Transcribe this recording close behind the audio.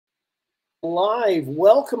Live.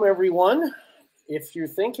 Welcome, everyone. If you're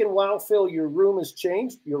thinking, wow, Phil, your room has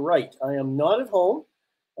changed, you're right. I am not at home.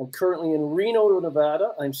 I'm currently in Reno,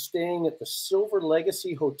 Nevada. I'm staying at the Silver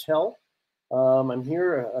Legacy Hotel. I'm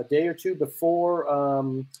here a day or two before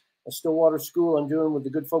a Stillwater school I'm doing with the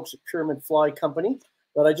good folks at Pyramid Fly Company.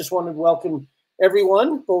 But I just wanted to welcome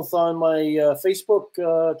everyone, both on my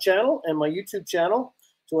Facebook channel and my YouTube channel,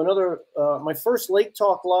 to another, my first Lake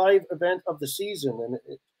Talk Live event of the season. And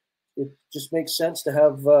it just makes sense to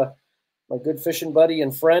have my good fishing buddy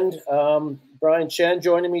and friend, Brian Chen,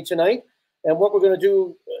 joining me tonight. And what we're going to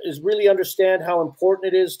do is really understand how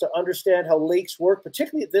important it is to understand how lakes work,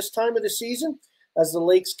 particularly at this time of the season, as the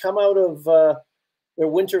lakes come out of their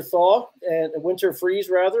winter thaw and winter freeze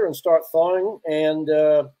rather, and start thawing, and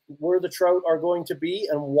where the trout are going to be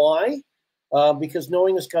and why. Because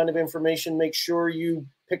knowing this kind of information makes sure you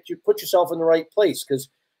put yourself in the right place. Because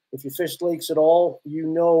if you fish lakes at all, you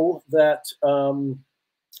know that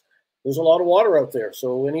there's a lot of water out there.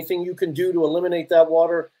 So anything you can do to eliminate that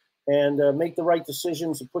water and make the right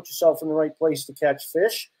decisions and put yourself in the right place to catch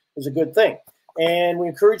fish is a good thing. And we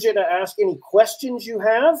encourage you to ask any questions you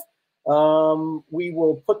have. We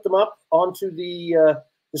will put them up onto the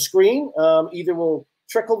screen. Either we'll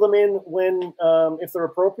trickle them in when if they're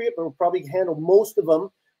appropriate, but we'll probably handle most of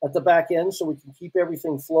them at the back end so we can keep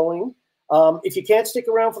everything flowing. If you can't stick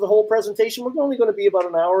around for the whole presentation, we're only going to be about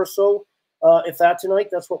an hour or so. If that tonight,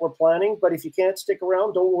 that's what we're planning. But if you can't stick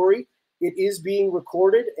around, don't worry. It is being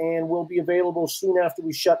recorded and will be available soon after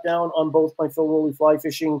we shut down on both my Phil Rowley Fly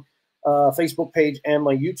Fishing Facebook page and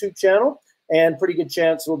my YouTube channel. And pretty good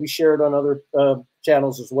chance it will be shared on other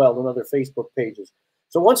channels as well, and other Facebook pages.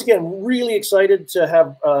 So once again, really excited to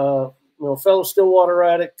have fellow Stillwater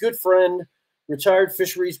addict, good friend, retired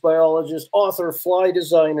fisheries biologist, author, fly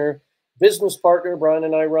designer, business partner. Brian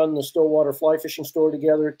and I run the Stillwater Fly Fishing Store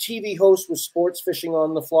together. TV host with Sports Fishing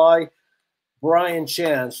on the Fly, Brian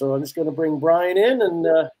Chan. So I'm just going to bring Brian in. And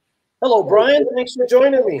hello, Brian. Thanks for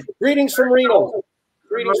joining me. Greetings from Reno.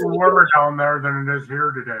 Greetings. It's a little warmer down there than it is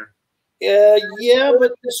here today. Yeah,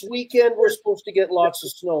 but this weekend we're supposed to get lots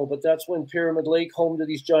of snow. But that's when Pyramid Lake, home to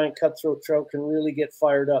these giant cutthroat trout, can really get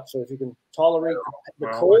fired up. So if you can tolerate the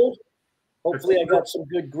cold, hopefully I got some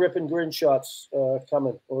good grip and grin shots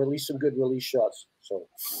coming, or at least some good release shots. So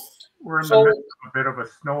we're in the midst of a bit of a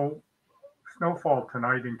snowfall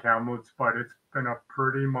tonight in Kamloops, but it's been a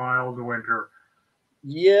pretty mild winter.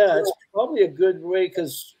 Yeah, it's probably a good way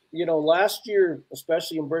because, last year,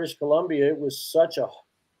 especially in British Columbia, it was such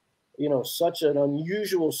an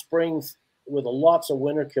unusual spring with lots of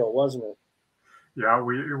winter kill, wasn't it? Yeah, it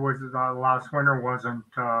was last winter wasn't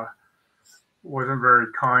very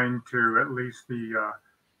kind to at least the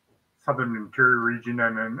southern interior region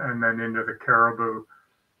and then into the Caribou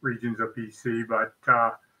regions of BC, but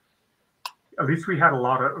at least we had a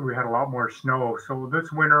lot more snow. So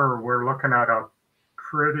this winter we're looking at a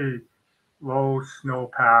pretty low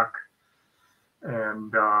snowpack,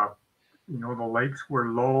 and the lakes were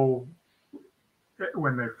low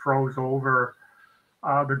when they froze over.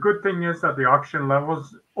 The good thing is that the oxygen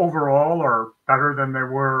levels overall are better than they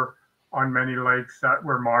were on many lakes that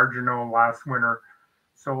were marginal last winter.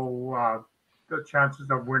 So the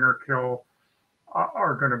chances of winter kill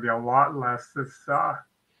are going to be a lot less this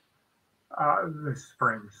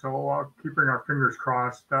spring. So keeping our fingers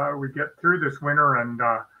crossed, we get through this winter, and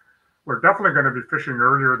we're definitely going to be fishing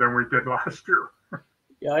earlier than we did last year.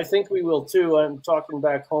 Yeah, I think we will too. I'm talking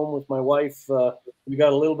back home with my wife. We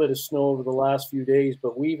got a little bit of snow over the last few days,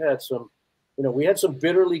 but we've had some, we had some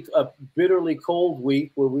bitterly cold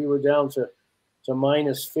week where we were down to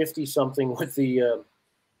minus 50 something with the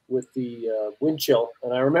wind chill.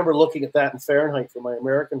 And I remember looking at that in Fahrenheit for my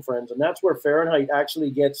American friends, and that's where Fahrenheit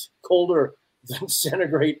actually gets colder than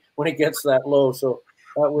centigrade when it gets that low. So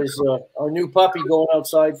that was our new puppy going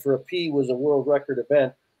outside for a pee was a world record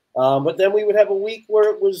event. But then we would have a week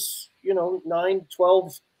where it was, 9,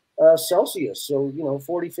 12 Celsius. So,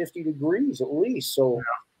 40, 50 degrees at least. So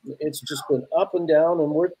it's just been up and down.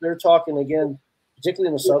 And they're talking again, particularly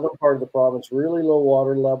in the southern part of the province, really low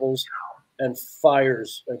water levels and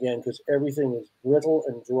fires again, because everything is brittle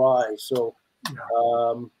and dry. So,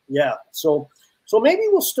 So maybe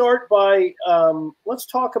we'll start by, let's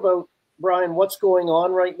talk about, Brian, what's going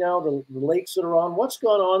on right now, the lakes that are on, what's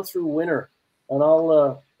gone on through winter. And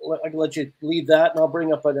I can let you lead that, and I'll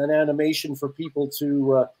bring up an animation for people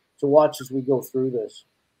to watch as we go through this.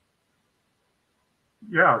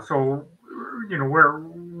 Yeah, so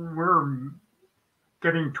we're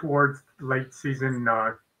getting towards late season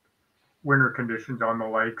winter conditions on the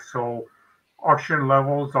lake, so oxygen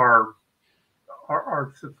levels are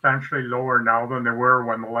are substantially lower now than they were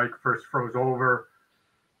when the lake first froze over.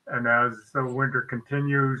 And as the winter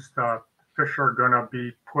continues, the fish are going to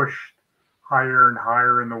be pushed higher and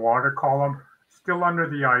higher in the water column, still under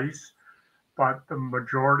the ice, but the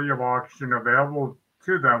majority of oxygen available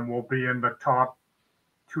to them will be in the top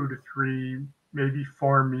 2 to 3, maybe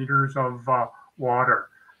 4 meters of water.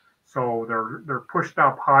 So they're pushed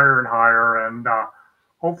up higher and higher, and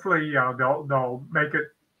hopefully they'll make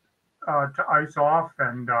it to ice off,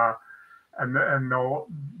 and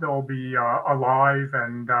they'll be alive,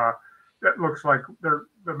 and it looks like the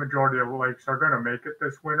majority of the lakes are going to make it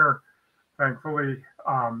this winter, thankfully.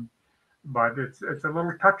 But it's a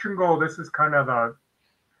little touch and go. This is kind of the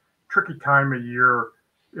tricky time of year.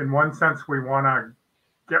 In one sense, we want to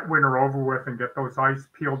get winter over with and get those ice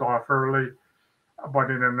peeled off early.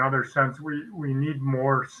 But in another sense, we need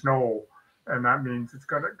more snow, and that means it's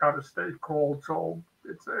got to stay cold. So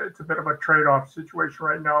it's a bit of a trade-off situation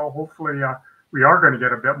right now. Hopefully, we are going to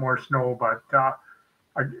get a bit more snow. But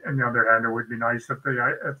on the other hand, it would be nice if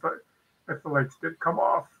the lakes did come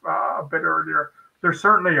off a bit earlier. There's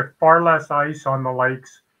certainly far less ice on the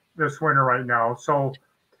lakes this winter right now. So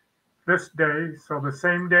this day, so the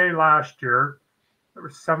same day last year, there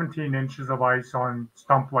was 17 inches of ice on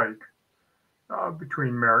Stump Lake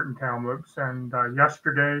between Merritt and Kamloops. And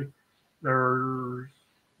yesterday, there's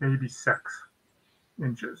maybe 6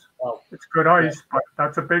 inches. Wow. It's good ice, but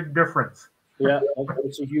that's a big difference. Yeah,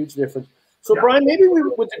 it's a huge difference. So, yeah. Brian, maybe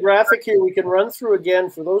with the graphic here, we can run through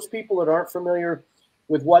again for those people that aren't familiar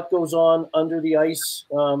with what goes on under the ice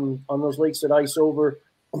on those lakes that ice over,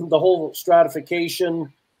 the whole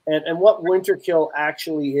stratification, and what winter kill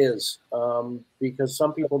actually is, because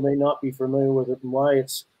some people may not be familiar with it and why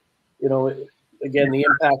it's, again, the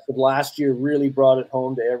impact of last year really brought it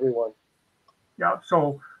home to everyone. Yeah,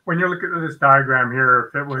 so when you look at this diagram here,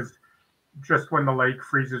 if it was just when the lake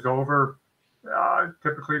freezes over,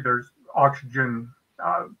 typically there's oxygen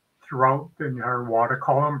throughout the entire water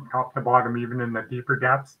column, top to bottom, even in the deeper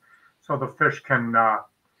depths. So the fish can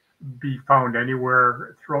be found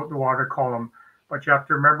anywhere throughout the water column. But you have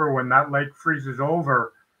to remember, when that lake freezes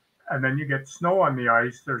over and then you get snow on the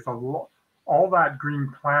ice, there's all that green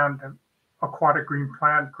plant, aquatic green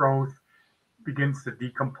plant growth begins to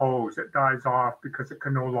decompose. It dies off because it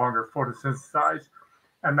can no longer photosynthesize.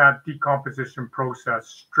 And that decomposition process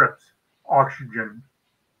strips oxygen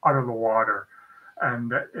out of the water.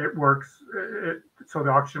 And it works, so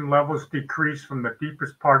the oxygen levels decrease from the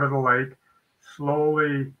deepest part of the lake,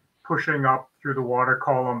 slowly pushing up through the water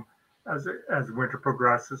column as winter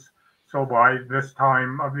progresses. So by this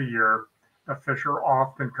time of the year, the fish are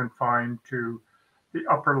often confined to the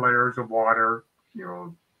upper layers of water,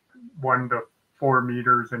 1 to 4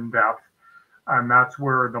 meters in depth. And that's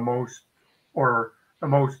where the most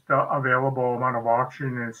available amount of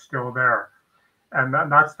oxygen is still there. And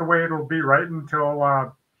that's the way it'll be right until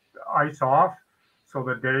ice off. So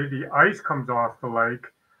the day the ice comes off the lake,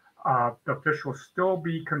 the fish will still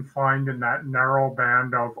be confined in that narrow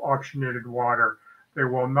band of oxygenated water. They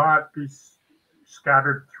will not be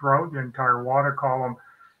scattered throughout the entire water column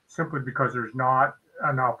simply because there's not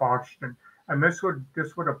enough oxygen. And this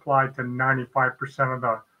would apply to 95% of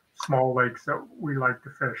the small lakes that we like to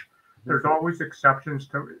fish. There's always exceptions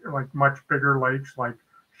to like much bigger lakes like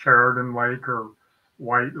Sheridan Lake or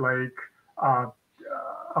White Lake, out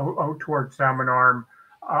towards Salmon Arm.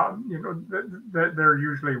 They're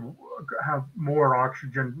usually have more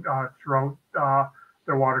oxygen throughout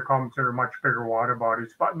their water columns that are much bigger water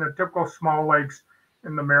bodies. But in the typical small lakes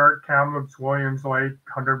in the Merritt, Kamloops, Williams Lake,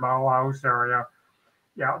 100 Mile House area,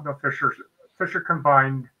 the fish are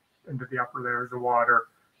confined into the upper layers of water.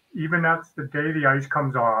 Even that's the day the ice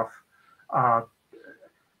comes off,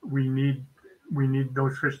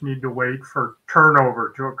 those fish need to wait for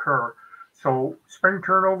turnover to occur. So spring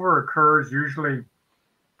turnover occurs usually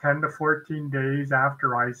 10 to 14 days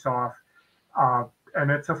after ice off. And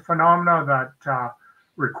it's a phenomena that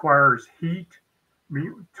requires heat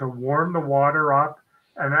to warm the water up,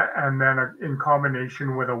 and then in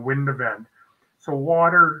combination with a wind event. So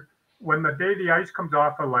when the day the ice comes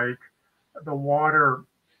off a lake, the water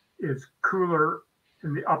is cooler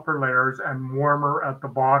in the upper layers and warmer at the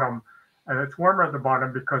bottom. And it's warmer at the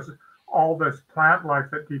bottom because all this plant life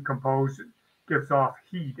that decomposes gives off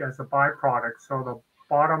heat as a byproduct. So the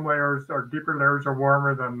bottom layers or deeper layers are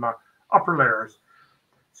warmer than the upper layers.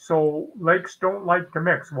 So lakes don't like to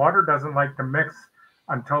mix. Water doesn't like to mix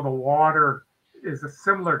until the water is a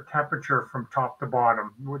similar temperature from top to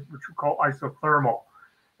bottom, which we call isothermal.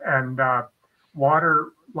 And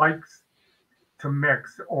water likes to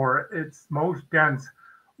mix, or it's most dense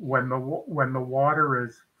when the water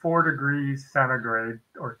is 4 degrees centigrade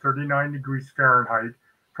or 39 degrees Fahrenheit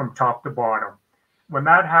from top to bottom. When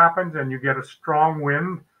that happens and you get a strong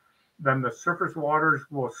wind, then the surface waters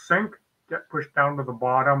will sink, get pushed down to the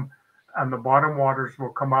bottom, and the bottom waters will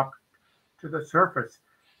come up to the surface.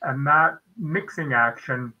 And that mixing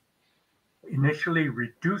action initially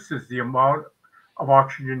reduces the amount of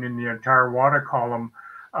oxygen in the entire water column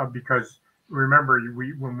because remember,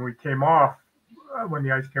 when we came off, when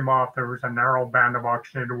the ice came off, there was a narrow band of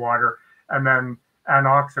oxygenated water and then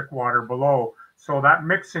anoxic water below. So that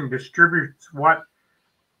mixing distributes what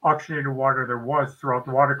oxygenated water there was throughout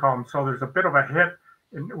the water column. So there's a bit of a hit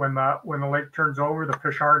when the lake turns over. The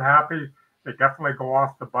fish aren't happy. They definitely go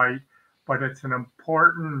off the bite. But it's an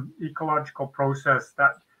important ecological process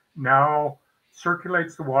that now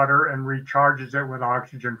circulates the water and recharges it with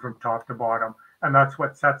oxygen from top to bottom. And that's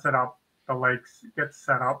what sets it up. The lakes get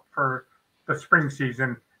set up for the spring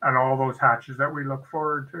season and all those hatches that we look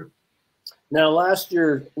forward to. Now, last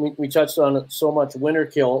year, we touched on it so much, winter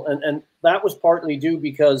kill, and that was partly due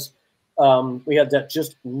because we had that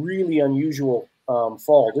just really unusual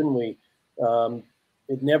fall, didn't we?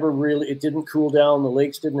 It didn't cool down. The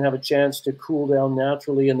lakes didn't have a chance to cool down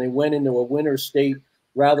naturally, and they went into a winter state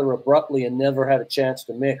rather abruptly and never had a chance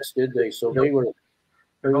to mix, did they? So it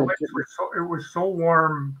was so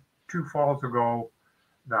warm 2 falls ago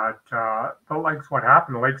that the lakes, what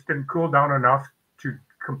happened? The lakes didn't cool down enough to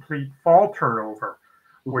complete fall turnover,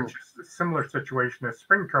 which is a similar situation as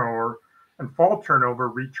spring turnover. And fall turnover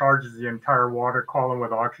recharges the entire water column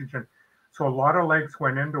with oxygen. So a lot of lakes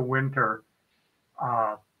went into winter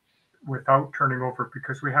without turning over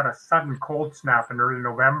because we had a sudden cold snap in early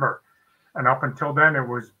November. And up until then, it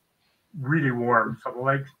was really warm. So the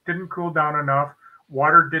lakes didn't cool down enough.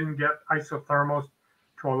 Water didn't get isothermals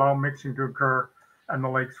to allow mixing to occur. And the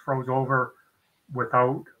lakes froze over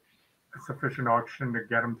without sufficient oxygen to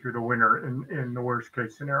get them through the winter in the worst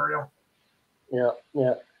case scenario. Yeah.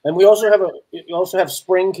 And we also have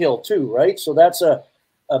spring kill too, right? So that's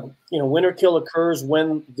winter kill occurs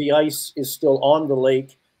when the ice is still on the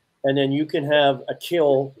lake, and then you can have a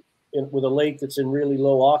kill with a lake that's in really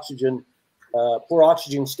low oxygen, poor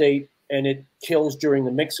oxygen state, and it kills during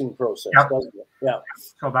the mixing process, doesn't it? Yeah.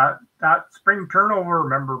 So that spring turnover,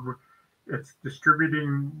 remember, it's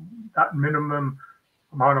distributing that minimum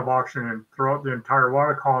amount of oxygen throughout the entire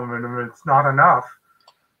water column, and if it's not enough,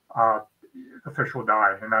 the fish will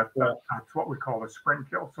die, and that's what we call a spring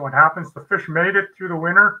kill. So what happens? The fish made it through the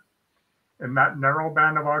winter in that narrow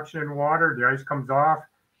band of oxygen water. The ice comes off.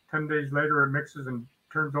 10 days later, it mixes and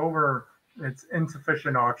turns over. It's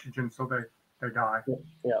insufficient oxygen, so they die.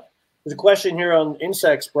 Yeah. There's a question here on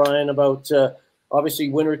insects, Brian, about obviously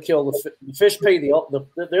winter kill. The fish pay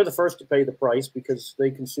they're the first to pay the price because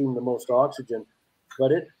they consume the most oxygen.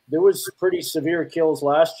 But there was pretty severe kills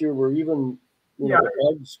last year where even the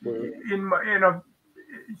eggs were.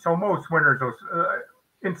 So most winters, those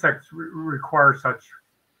insects require such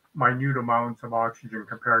minute amounts of oxygen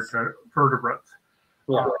compared to vertebrates,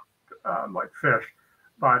 like fish.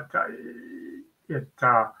 But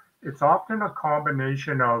it's often a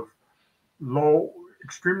combination of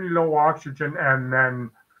extremely low oxygen, and then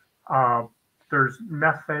there's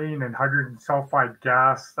methane and hydrogen sulfide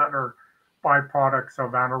gas that are byproducts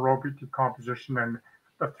of anaerobic decomposition, and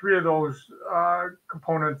the 3 of those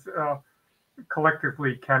components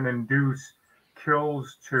collectively can induce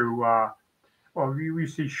kills to we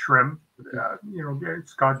see shrimp,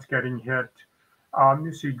 scuds getting hit.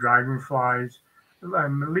 You see dragonflies.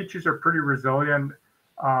 Leeches are pretty resilient.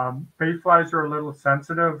 Bayflies are a little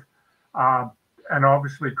sensitive, and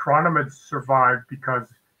obviously chironomids survive because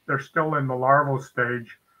they're still in the larval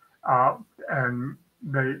stage, and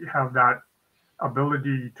they have that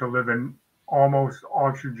ability to live in almost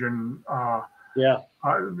oxygen,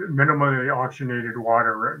 minimally oxygenated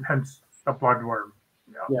water, hence the bloodworm.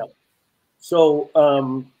 Yeah. So,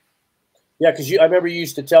 because I remember you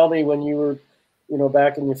used to tell me when you were,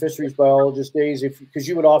 back in your fisheries biologist days, because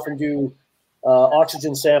you would often do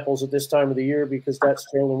oxygen samples at this time of the year because that's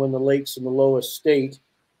generally when the lake's in the lowest state.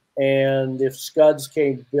 And if scuds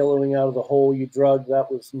came billowing out of the hole you drug,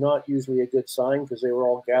 that was not usually a good sign because they were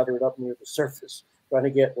all gathered up near the surface trying to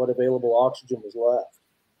get what available oxygen was left.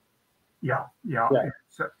 Yeah,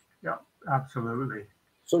 absolutely.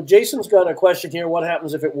 So Jason's got a question here. What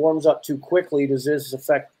happens if it warms up too quickly? Does this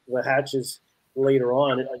affect the hatches later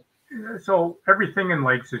on? So everything in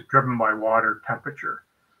lakes is driven by water temperature.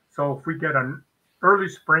 So if we get an early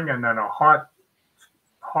spring and then a hot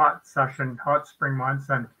spring months,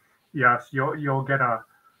 then yes, you'll get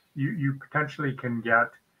you potentially can get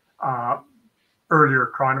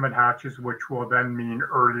earlier chironomid hatches, which will then mean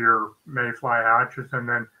earlier mayfly hatches, and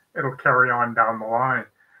then it'll carry on down the line.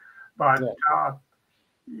 But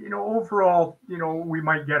overall, we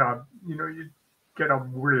might get you get a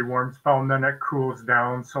really warm spell, and then it cools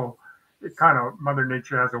down. So it kind of, Mother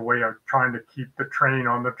Nature has a way of trying to keep the train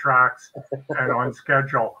on the tracks and on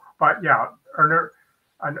schedule. But yeah,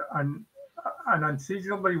 an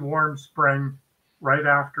unseasonably warm spring right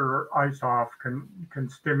after ice off can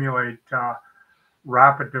stimulate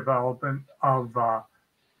rapid development of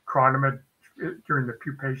chironomid during the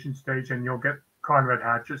pupation stage, and you'll get chironomid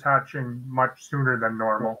hatches hatching much sooner than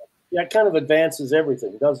normal. Yeah, it kind of advances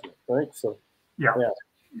everything, doesn't it? Right. So yeah.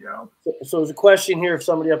 So there's a question here. If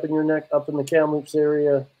somebody up in the Kamloops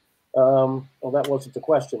area, well, that wasn't the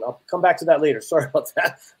question. I'll come back to that later. Sorry about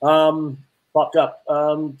that. Popped up.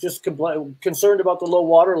 Just concerned about the low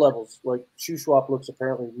water levels. Like Shuswap looks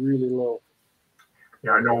apparently really low.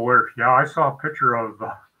 Yeah, I know where. Yeah, I saw a picture of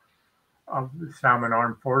the Salmon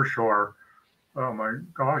Arm foreshore. Oh my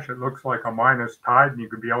gosh, it looks like a minus tide, and you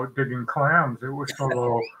could be out digging clams. It was so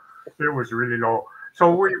low. It was really low.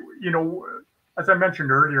 So we, as I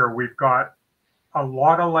mentioned earlier, we've got a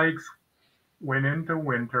lot of lakes went into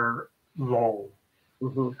winter low,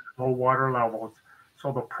 low water levels.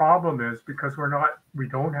 So the problem is, because we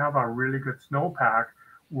don't have a really good snowpack,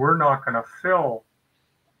 we're not going to fill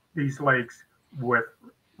these lakes with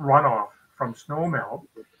runoff from snowmelt.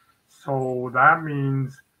 So that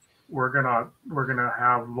means we're gonna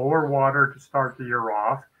have lower water to start the year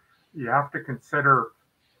off. You have to consider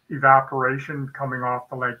evaporation coming off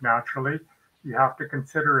the lake naturally. You have to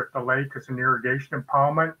consider if the lake is an irrigation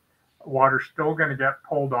impoundment, water's still going to get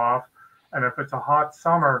pulled off. And if it's a hot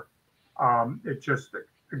summer, it just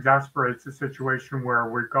exacerbates the situation where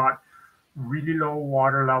we've got really low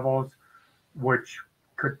water levels, which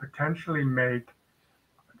could potentially make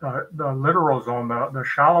the littoral zone, the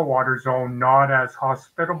shallow water zone, not as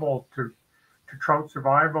hospitable to trout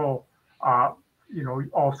survival,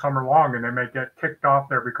 all summer long, and they may get kicked off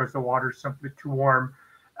there because the water's simply too warm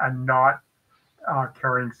and not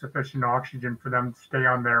carrying sufficient oxygen for them to stay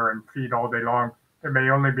on there and feed all day long. They may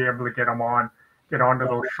only be able to get onto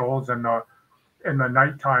those shoals in the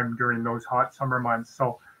nighttime during those hot summer months.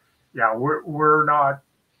 So, yeah, we're not.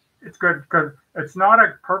 It's good because it's not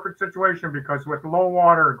a perfect situation, because with low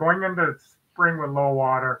water, going into spring with low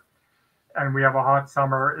water, and we have a hot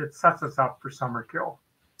summer, it sets us up for summer kill.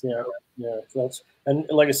 Yeah. And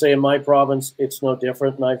like I say, in my province, it's no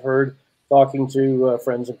different. And I've heard, talking to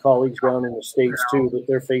friends and colleagues down in the States too, that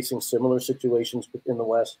they're facing similar situations in the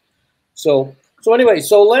West. So anyway,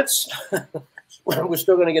 let's, we're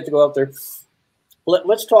still going to get to go out there.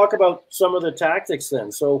 Let's talk about some of the tactics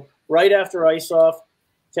then. So right after ice off,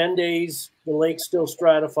 10 days, the lake's still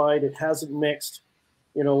stratified. It hasn't mixed.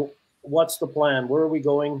 What's the plan? Where are we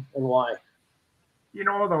going and why?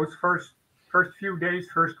 Those first few days,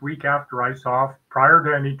 first week after ice off, prior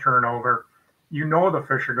to any turnover, the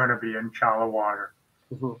fish are going to be in shallow water.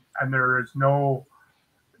 And there is no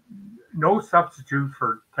substitute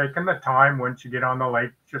for taking the time once you get on the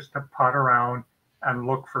lake just to putt around and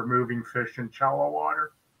look for moving fish in shallow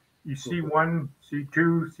water. You see one, see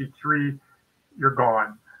two, see three, you're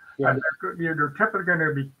gone. Yeah. And they're typically going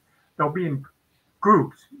to be, they'll be in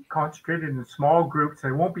groups, concentrated in small groups.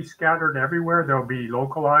 They won't be scattered everywhere. They'll be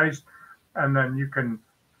localized, and then you can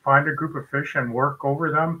find a group of fish and work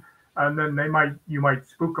over them. And then you might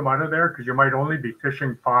spook them out of there, because you might only be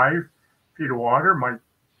fishing 5 feet of water,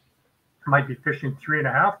 might be fishing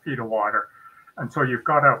 3.5 feet of water. And so you've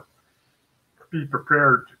got to be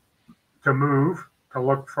prepared to move, to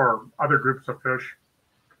look for other groups of fish.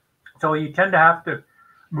 So you tend to have to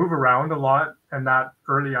move around a lot in that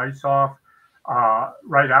early ice off,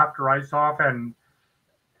 right after ice off, and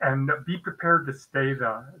be prepared to stay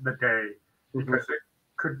the day, because it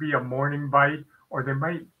could be a morning bite, or they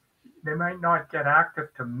might not get active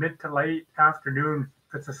to mid to late afternoon.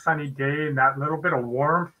 If it's a sunny day and that little bit of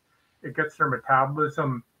warmth, it gets their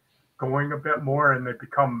metabolism going a bit more, and they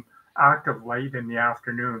become active late in the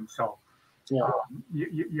afternoon. So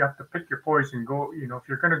you have to pick your poison. Go, if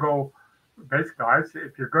you're going to go, basically,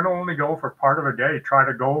 if you're going to only go for part of a day, try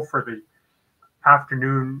to go for the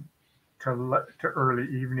afternoon to early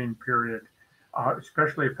evening period,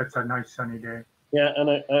 especially if it's a nice sunny day. Yeah,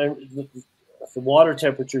 and the water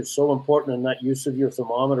temperature is so important in that use of your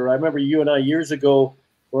thermometer. I remember you and I years ago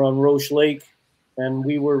were on Roche Lake, and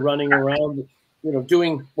we were running around,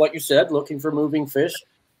 doing what you said, looking for moving fish.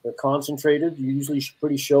 They're concentrated, usually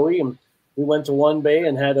pretty showy. And we went to one bay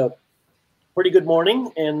and had a pretty good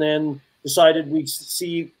morning, and then decided we'd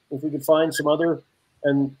see if we could find some other.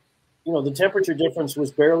 And, the temperature difference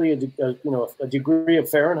was barely a degree of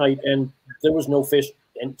Fahrenheit, and there was no fish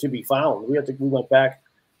to be found. We went back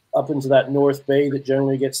up into that North Bay that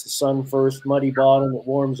generally gets the sun first, muddy bottom, it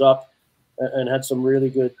warms up, and had some really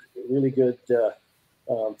good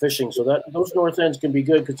fishing. So those north ends can be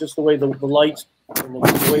good because just the way the light and the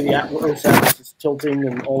way the Earth's axis is tilting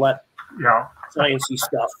and all that sciencey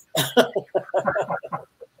stuff.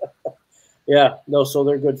 Yeah, no, so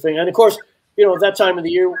they're a good thing. And of course, at that time of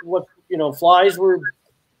the year, flies were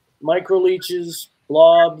micro leeches,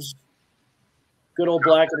 blobs, good old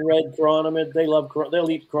black and red chironomid.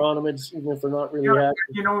 They'll eat chironomids even if they're not really happy.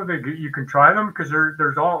 You can try them because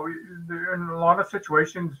there's in a lot of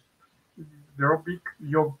situations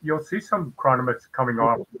you'll see some chironomids coming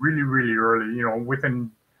off really, really early,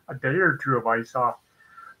 within a day or two of ice off.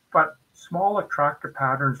 But small attractive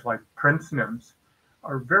patterns like prince nymphs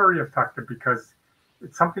are very effective because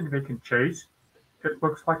it's something they can chase. It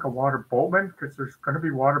looks like a water boatman because there's going to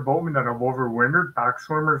be water boatmen that have overwintered, back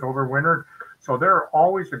swimmers overwintered. So they're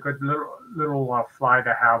always a good little fly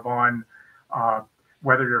to have on,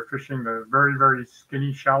 whether you're fishing the very, very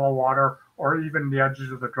skinny, shallow water or even the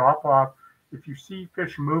edges of the drop off. If you see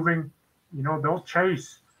fish moving, they'll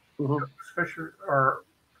chase. Mm-hmm. Fish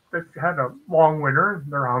they've had a long winter,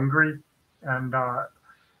 they're hungry, and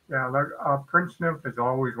Prince Nymph is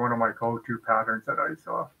always one of my go-to patterns that I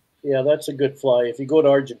saw. Yeah, that's a good fly. If you go to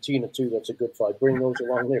Argentina too, that's a good fly. Bring those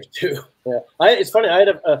along there too. Yeah, it's funny. I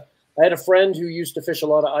had a friend who used to fish a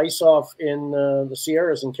lot of ice off in the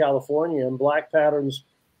Sierras in California, and black patterns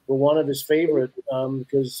were one of his favorite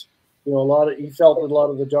because he felt that a lot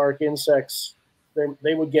of the dark insects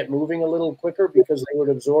they would get moving a little quicker because they would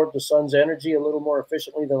absorb the sun's energy a little more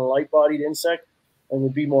efficiently than a light-bodied insect and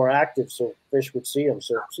would be more active, so fish would see them.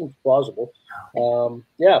 So it seems plausible.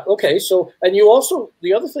 Okay. So, and you also,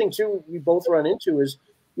 the other thing too, we both run into is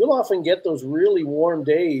you'll often get those really warm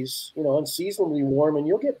days, unseasonably warm, and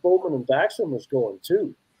you'll get boatmen and backswimmers going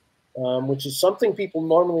too, which is something people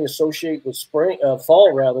normally associate with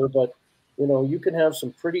fall rather, but you can have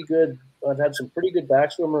some pretty good. I've had some pretty good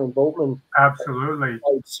backswimmer and boatman. Absolutely,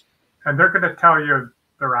 and they're going to tell you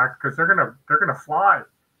they're act because they're going to fly.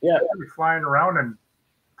 Yeah, they're going to be flying around and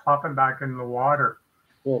plopping back in the water.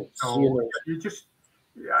 Yeah, so you just,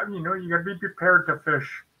 you got to be prepared to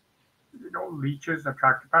fish. Leeches,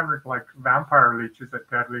 attractive patterns like vampire leeches, a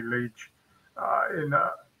deadly leech,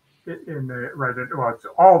 it's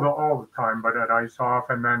all the time, but at ice off,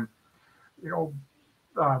 and then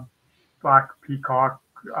black peacock,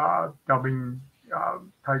 dubbing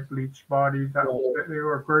type leech bodies. They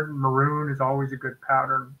were good. Maroon is always a good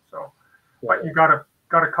pattern. So, but you gotta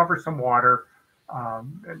cover some water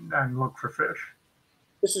and look for fish.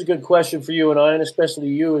 This is a good question for you and I, and especially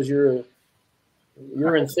you, as you're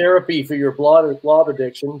in therapy for your blob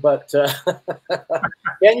addiction. But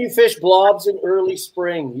can you fish blobs in early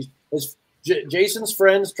spring? Jason's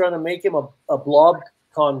friends trying to make him a blob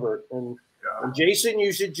convert, and Jason,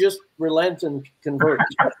 you should just relent and convert.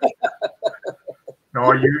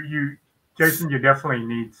 No, Jason, you definitely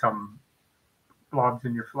need some blobs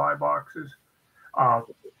in your fly boxes.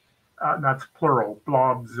 That's plural,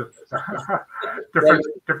 blobs.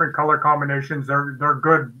 different color combinations. They're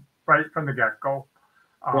good right from the get-go.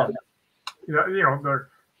 The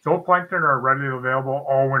zooplankton are readily available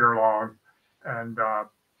all winter long, and the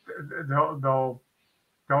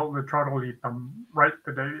trout will eat them right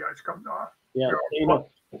the day the ice comes off. Yeah,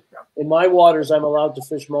 in my waters, I'm allowed to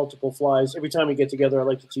fish multiple flies. Every time we get together, I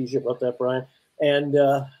like to tease you about that, Brian. And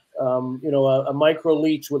a micro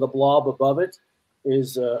leech with a blob above it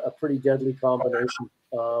is a pretty deadly combination.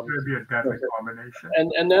 It would be a deadly combination.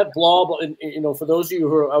 And that blob, for those of you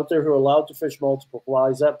who are out there who are allowed to fish multiple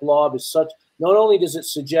flies, that blob is such. Not only does it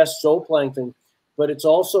suggest zooplankton, but it's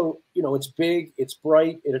also, it's big, it's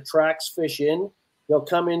bright, it attracts fish in. They'll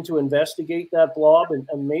come in to investigate that blob,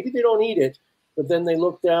 and maybe they don't eat it, but then they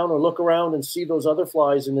look down or look around and see those other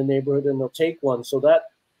flies in the neighborhood, and they'll take one. So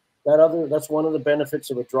that's one of the benefits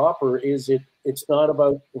of a dropper is it's not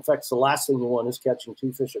about. In fact, it's the last thing you want is catching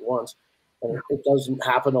two fish at once, and it doesn't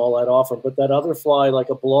happen all that often. But that other fly, like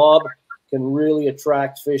a blob, can really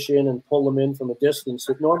attract fish in and pull them in from a distance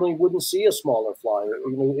that normally wouldn't see a smaller fly,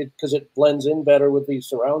 because it blends in better with the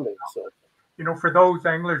surroundings. So. For those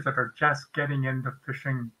anglers that are just getting into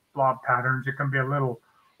fishing blob patterns, it can be a little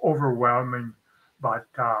overwhelming. But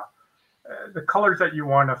the colors that you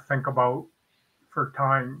want to think about for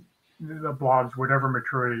tying the blobs, whatever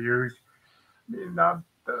material you use, the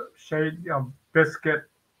shade, biscuit,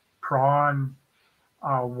 prawn,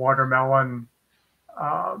 watermelon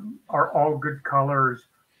are all good colors.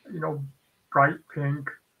 Bright pink,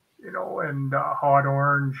 and hot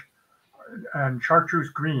orange. and chartreuse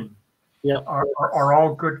green Yeah. are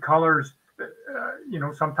all good colors.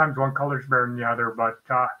 Sometimes one color is better than the other, but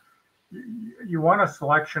you want a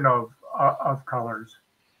selection of colors.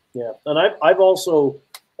 Yeah, and I've also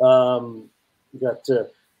got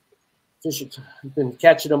been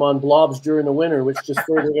catching them on blobs during the winter, which just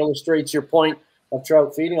further illustrates your point of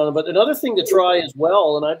trout feeding on them. But another thing to try as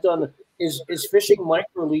well, and I've done, is fishing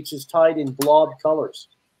micro leeches tied in blob colors.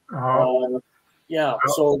 Yeah,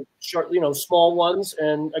 so short, small ones,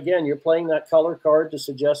 and again, you're playing that color card to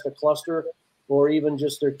suggest a cluster, or even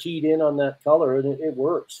just they're keyed in on that color, and it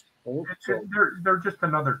works. Right? So, they're just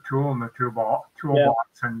another tool in the toolbox,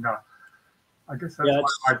 and I guess that's why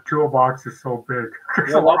my toolbox is so big.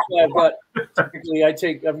 Well, that's why I've got. Typically,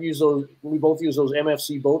 I've used those. We both use those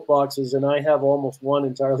MFC boat boxes, and I have almost one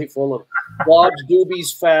entirely full of blobs,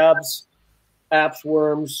 doobies, fabs, apps,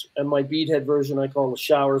 worms, and my beadhead version I call the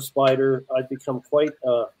shower spider. I've become quite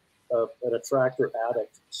an attractor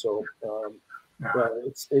addict. So,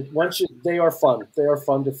 they are fun. They are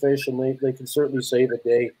fun to fish, and they can certainly save a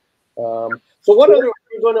day. So, what other?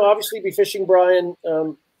 You're going to obviously be fishing, Brian.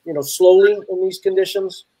 Slowly in these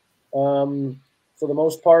conditions, for the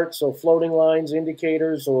most part. So floating lines,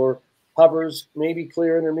 indicators, or hovers, maybe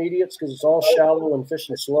clear intermediates, because it's all shallow and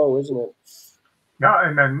fishing slow, isn't it? Yeah,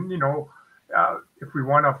 and then if we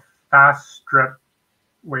want a fast strip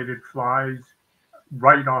weighted flies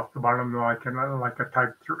right off the bottom, like a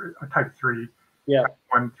type 3, yeah,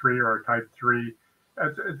 1-3 or a type 3,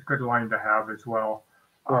 it's a good line to have as well.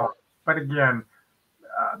 Yeah. But again,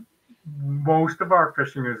 most of our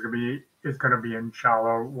fishing is going to be in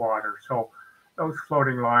shallow water. So those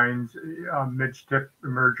floating lines, midge tip,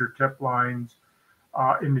 emerger tip lines,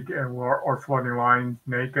 or floating lines,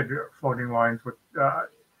 naked floating lines with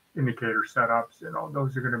indicator setups.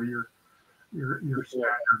 Those are going to be your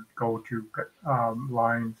standard go-to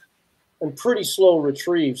lines. And pretty slow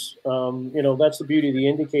retrieves. That's the beauty of the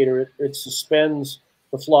indicator. It suspends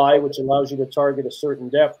the fly, which allows you to target a certain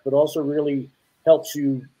depth, but also really helps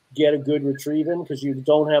you get a good retrieve in, because you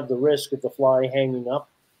don't have the risk of the fly hanging up.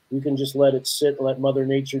 You can just let it sit and let Mother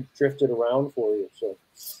Nature drift it around for you. So,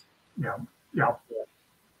 yeah.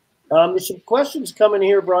 There's some questions coming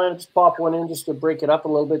here, Brian. Let's pop one in just to break it up a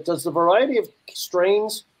little bit. Does the variety of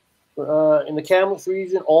strains in the Kamloops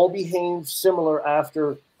region all behave similar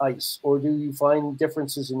after ice, or do you find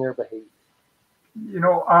differences in their behavior?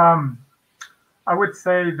 I would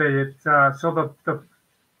say that so the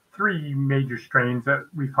 3 major strains that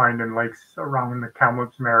we find in lakes around the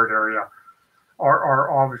Kamloops Merritt area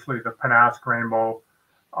are obviously the Pennask Rainbow,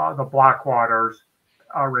 the Blackwaters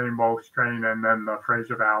Rainbow strain, and then the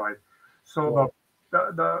Fraser Valley. So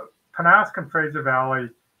the Pennask and Fraser Valley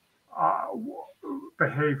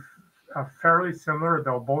behave fairly similar.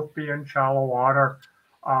 They'll both be in shallow water,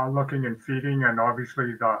 looking and feeding, and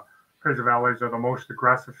obviously the Fraser Valleys are the most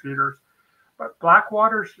aggressive feeders. But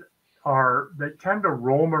Blackwaters they tend to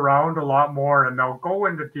roam around a lot more, and they'll go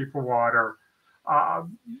into deeper water.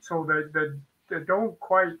 So they don't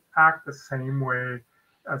quite act the same way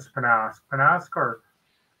as Pennask. Pennask are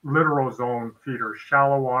littoral zone feeders,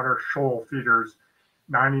 shallow water shoal feeders,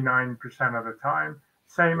 99% of the time.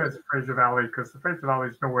 Same as Fraser Valley, because the Fraser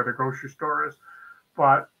Valleys know where the grocery store is.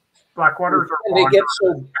 But Blackwaters are they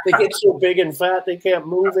get so big and fat they can't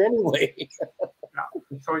move anyway. Yeah.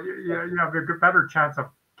 So you have a better chance of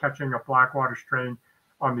catching a Blackwater strain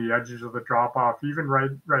on the edges of the drop off, even right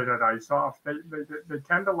at ice off. They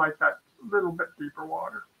tend to like that little bit deeper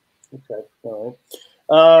water. Okay, all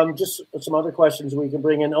right. Just some other questions we can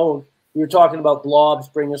bring in. Oh, you were talking about blobs.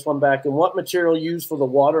 Bring this one back. And what material used for the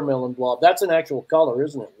watermelon blob? That's an actual color,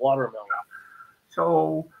 isn't it? Watermelon. Yeah.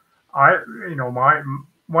 So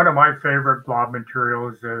one of my favorite blob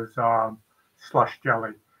materials is slush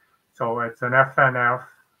jelly. So it's an FNF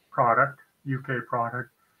product, UK product.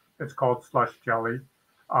 It's called slush jelly,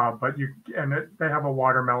 they have a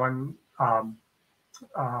watermelon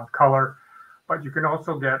color, but you can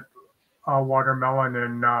also get watermelon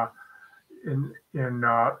in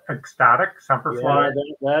ecstatic Semperfli. Yeah,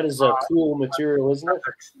 that is a cool material, isn't it?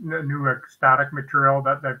 New ecstatic material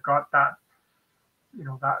that they've got that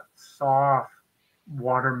that soft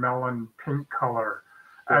watermelon pink color.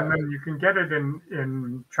 And then you can get it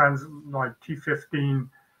in trans like T15,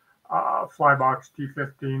 Flybox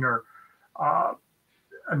T15, or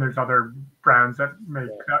and there's other brands that make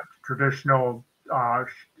traditional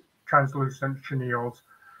translucent chenilles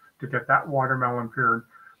to get that watermelon period.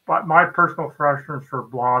 But my personal preference for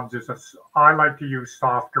blobs is I like to use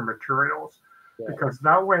softer materials because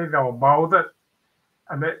that way they'll mouth it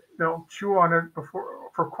and they'll chew on it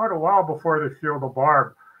for quite a while before they feel the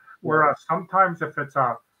barb. Whereas sometimes if it's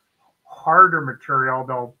a harder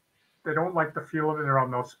material, they don't like the feel of it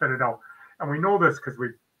around, they'll spit it out. And we know this because we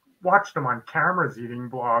watched them on cameras eating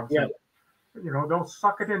blobs. Yeah. And, they'll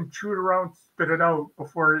suck it in, chew it around, spit it out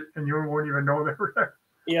and you won't even know they were there.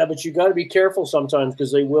 Yeah, but you got to be careful sometimes,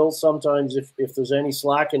 because they will sometimes, if there's any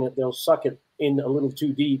slack in it, they'll suck it in a little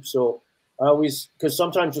too deep. So I always, because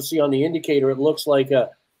sometimes you'll see on the indicator, it looks like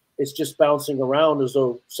it's just bouncing around as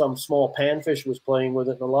though some small panfish was playing with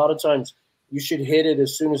it. And a lot of times you should hit it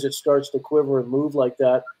as soon as it starts to quiver and move like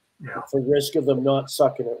that, for risk of them not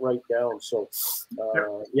sucking it right down. So,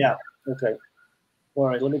 yeah, okay. All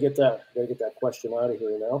right, let me get that. Gotta get that question out of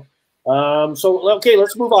here now. So okay,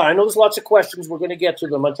 let's move on. I know there's lots of questions. We're going to get to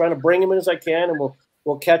them. I'm trying to bring them in as I can, and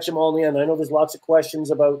we'll catch them all in the end. I know there's lots of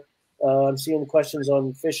questions about. I'm seeing questions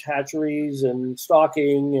on fish hatcheries and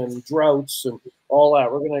stocking and droughts and all that.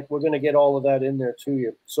 We're gonna get all of that in there to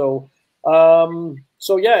you. So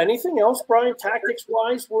yeah. Anything else, Brian? Tactics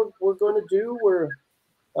wise, we're going to do.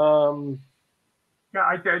 Yeah,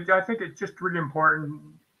 I think it's just really important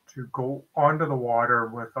to go onto the water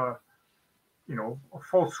with a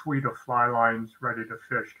full suite of fly lines ready to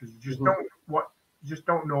fish, because you just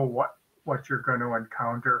don't know what you're going to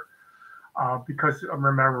encounter. Because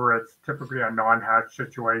remember, it's typically a non-hatch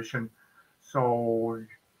situation, so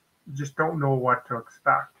you just don't know what to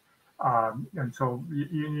expect. And so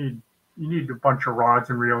you need a bunch of rods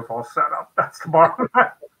and reels all set up. That's the bottom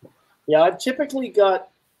line. Yeah, I've typically got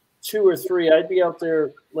 2 or 3. I'd be out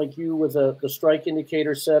there like you with the strike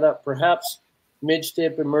indicator set up, perhaps midge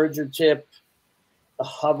tip, emerger tip, a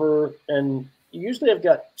hover, and usually I've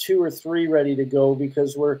got 2 or 3 ready to go,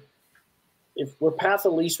 because we're path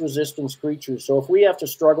of least resistance creatures. So if we have to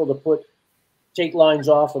struggle to take lines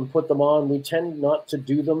off and put them on, we tend not to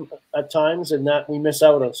do them at times, and that we miss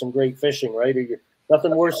out on some great fishing, right? Or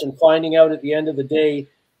nothing worse than finding out at the end of the day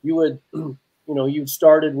you'd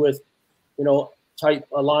started with type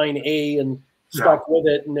a line A and stuck with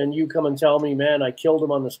it, and then you come and tell me, man, I killed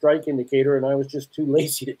him on the strike indicator and I was just too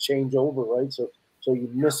lazy to change over, right? So you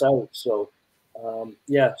miss out. So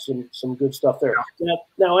yeah, some good stuff there.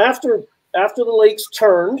 Now after the lake's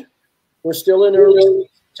turned, we're still in early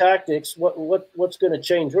tactics. What's going to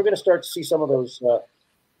change? We're going to start to see some of those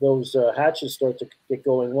hatches start to get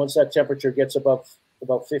going once that temperature gets above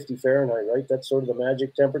about 50 Fahrenheit, right? That's sort of the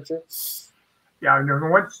magic temperature. Yeah,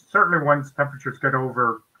 certainly once temperatures get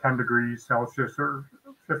over 10 degrees Celsius or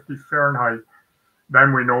 50 Fahrenheit,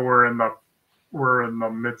 then we know we're in the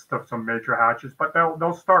midst of some major hatches. But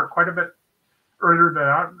they'll start quite a bit earlier than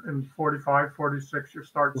that. In 45, 46, you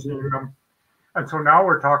start seeing them. And so now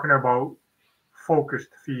we're talking about focused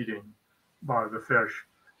feeding by the fish,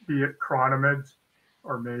 be it chironomids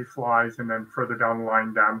or mayflies, and then further down the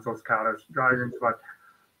line, damsels, caddis, dragons. But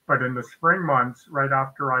in the spring months, right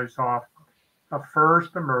after ice off, the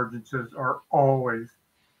first emergences are always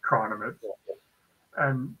chironomids.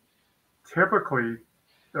 And typically,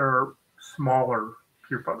 they're smaller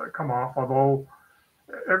pupa that come off, although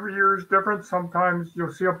every year is different. Sometimes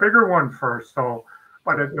you'll see a bigger one first.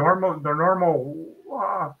 But the normal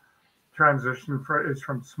transition is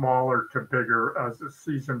from smaller to bigger as the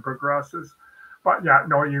season progresses. But yeah,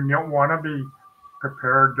 no, you don't want to be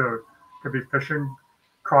prepared to be fishing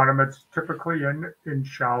chironomids typically in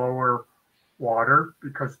shallower water,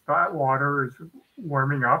 because that water is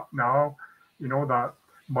warming up now. The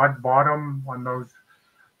mud bottom on those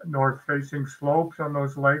north-facing slopes on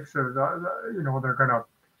those lakes are, they're going to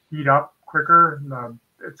heat up quicker. And,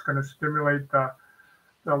 it's going to stimulate the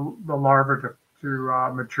larvae to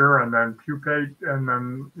mature and then pupate, and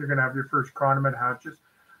then you're going to have your first chironomid hatches.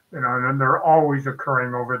 And then they're always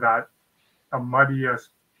occurring over the muddiest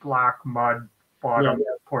black mud bottom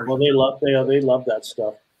portion. Well, they love that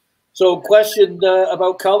stuff. So, question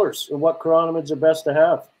about colors and what chironomids are best to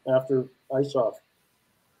have after ice off.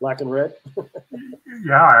 Black and red.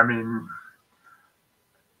 Yeah, I mean,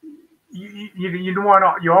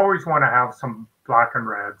 you always want to have some black and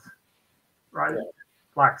reds, right? Yeah.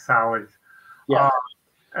 Black Sallies. Yeah.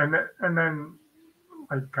 And then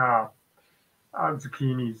like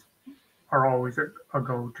zucchinis are always a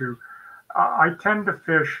go-to. I tend to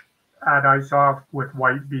fish at ice off with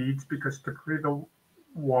white beads, because typically the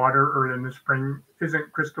water early in the spring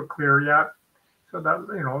isn't crystal clear yet. So that,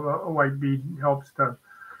 the white bead helps to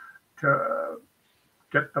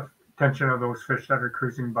get the attention of those fish that are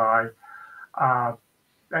cruising by.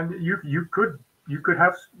 And you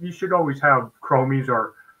should always have chromies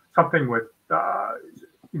or something with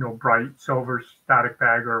bright silver static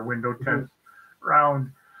bag or window tint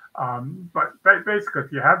round. But basically,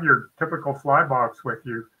 if you have your typical fly box with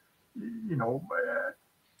you,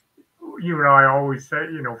 you and I always say,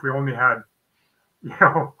 if we only had,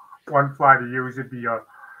 one fly to use would be a,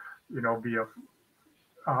 be a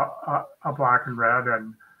black and red,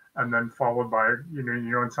 and then followed by,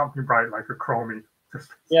 and something bright like a chromie.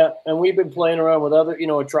 Yeah, and we've been playing around with other,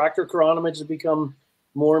 attractor chironomids have become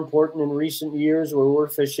more important in recent years, where we're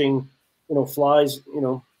fishing, flies,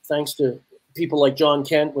 thanks to people like John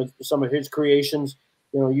Kent with some of his creations,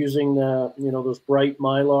 using, those bright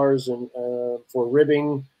mylars and for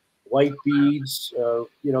ribbing, white beads,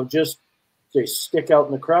 just they stick out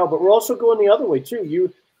in the crowd. But we're also going the other way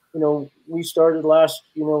too. We started last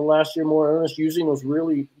year more earnest using those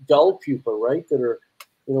really dull pupa, right? That are,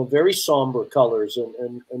 very somber colors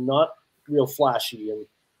and not real flashy. And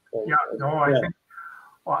yeah, no,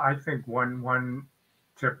 I think one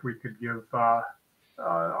tip we could give our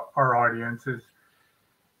audience is,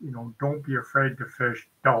 don't be afraid to fish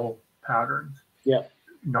dull patterns. Yeah.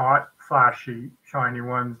 Not flashy, shiny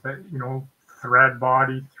ones that, thread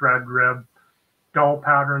body, thread rib, dull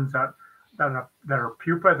patterns that are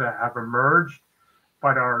pupa that have emerged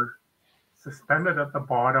but are suspended at the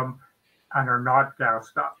bottom and are not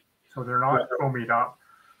gassed up, so they're not chromied up.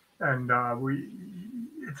 And I'm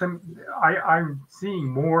seeing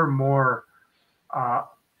more and more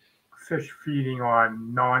fish feeding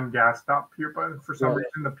on non-gassed up pupa. For some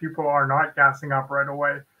reason, the pupa are not gassing up right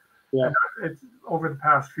away. Yeah. And it's over the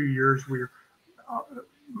past few years, we've,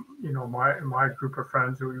 my group of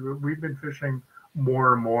friends, we've been fishing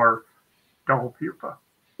more and more dull pupa.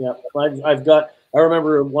 Yeah, I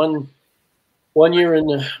remember one year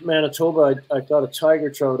in Manitoba, I got a tiger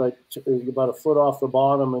trout, about a foot off the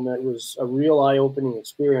bottom, and it was a real eye-opening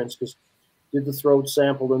experience because did the throat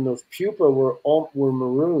sample, and those pupa were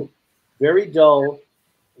maroon, very dull,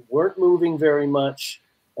 weren't moving very much.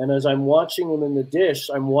 And as I'm watching them in the dish,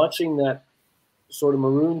 I'm watching that sort of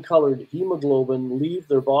maroon-colored hemoglobin leave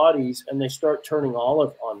their bodies, and they start turning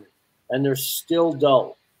olive on me, and they're still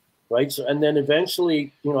dull. Right. So, and then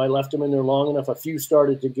eventually, I left them in there long enough. A few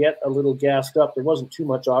started to get a little gassed up. There wasn't too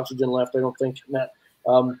much oxygen left, I don't think, in that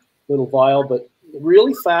little vial. But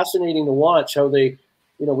really fascinating to watch how they,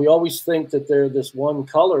 we always think that they're this one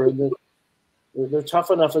color, and they're tough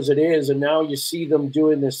enough as it is. And now you see them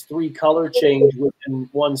doing this 3-color change within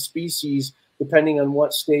one species, depending on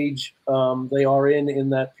what stage they are in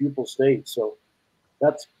that pupal state. So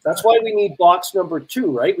that's why we need box number 2,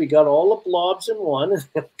 right? We got all the blobs in one, and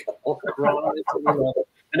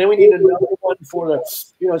then we need another one for the,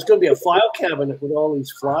 it's going to be a file cabinet with all these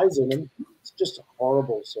flies in them. It's just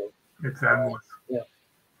horrible. So it's endless. Yeah.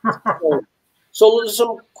 So there's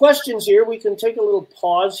some questions here. We can take a little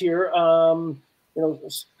pause here.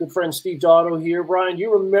 Good friend Steve Dotto here. Brian, do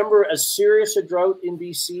you remember as serious a drought in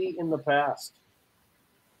BC in the past?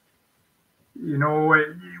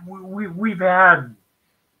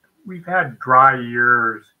 We've had dry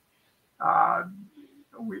years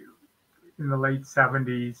in the late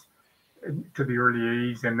 70s to the early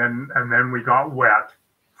 80s, and then we got wet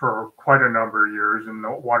for quite a number of years, and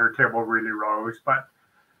the water table really rose. But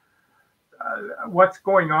what's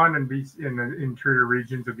going on in BC, in the interior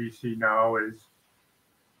regions of BC now is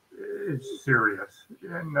serious,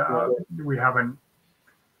 and we haven't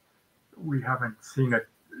seen it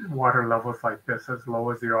water levels like this as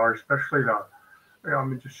low as they are, especially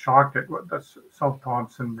I'm just shocked at what the South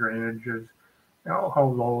Thompson drainage is,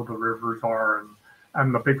 how low the rivers are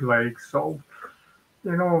and the big lakes. So,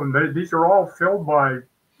 these are all filled by,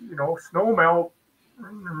 snow melt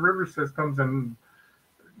in river systems, and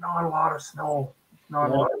not a lot of snow, a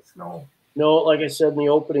lot of snow. No, like I said in the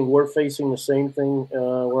opening, we're facing the same thing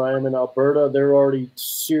where I am in Alberta. They're already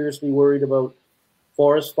seriously worried about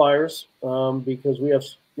forest fires because we have,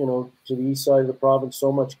 to the east side of the province,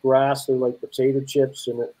 so much grass. They're like potato chips,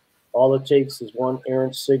 and all it takes is one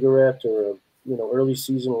errant cigarette or early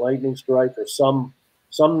season lightning strike or some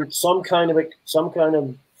kind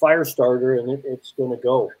of fire starter, and it's going to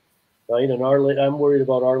go, right? And I'm worried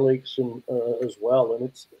about our lakes as well,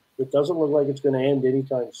 and it doesn't look like it's going to end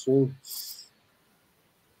anytime soon.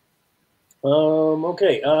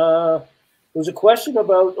 Okay. There's a question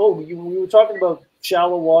about, we were talking about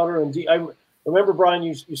shallow water and deep. I remember, Brian,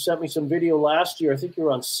 you sent me some video last year. I think you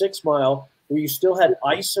were on 6 Mile, where you still had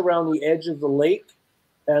ice around the edge of the lake,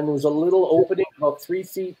 and there was a little opening about 3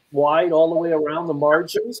 feet wide all the way around the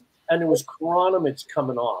margins, and there was chironomids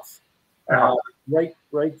coming off right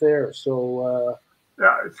there. So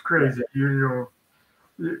yeah, it's crazy. You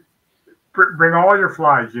bring all your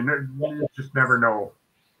flies. You just never know.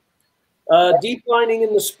 Deep lining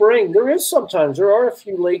in the spring. There are a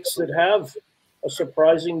few lakes that have a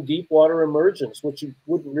surprising deep water emergence, which you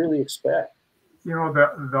wouldn't really expect.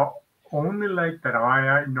 The only lake that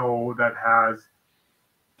I know that has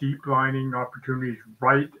deep lining opportunities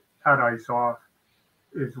right had ice off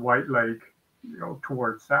is White Lake,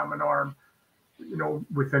 towards Salmon Arm.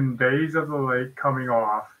 Within days of the lake coming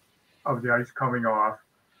off, of the ice coming off,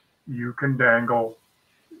 you can dangle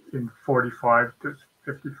in 45 to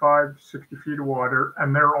 55, 60 feet of water,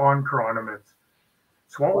 and they're on chironomids.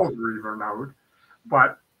 Swallows are even out,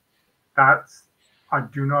 but I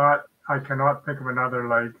cannot think of another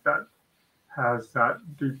lake that has that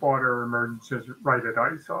deep water emergencies right at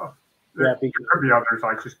ice off. There could be others.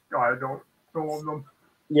 I don't know of them.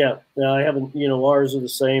 Yeah, I haven't. Ours are the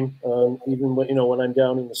same. Even when I'm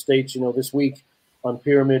down in the States, this week on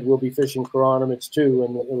Pyramid we'll be fishing chironomids too,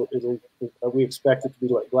 and we expect it to be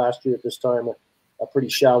like last year at this time, a pretty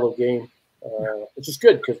shallow game, which is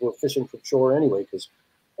good because we're fishing from shore anyway. Because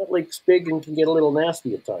that lake's big and can get a little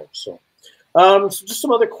nasty at times. So, just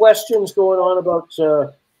some other questions going on about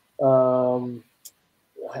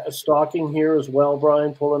stocking here as well,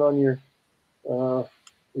 Brian. Pulling on your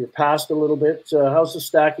past a little bit. How's the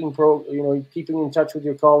stacking keeping in touch with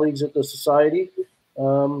your colleagues at the society?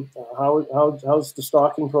 How's the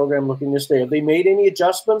stocking program looking this day? Have they made any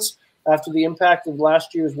adjustments after the impact of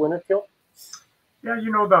last year's winter kill? Yeah,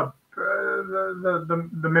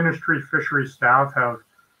 the ministry fishery staff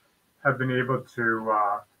have been able to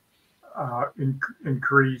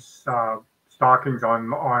increase stockings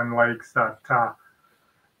on lakes that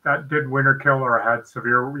did winter kill or had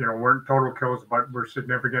severe, weren't total kills, but were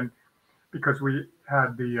significant, because we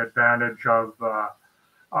had the advantage of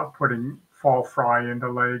putting fall fry into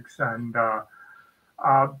lakes. And,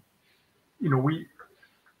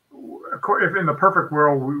 if in the perfect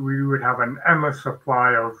world, we would have an endless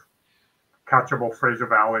supply of catchable Fraser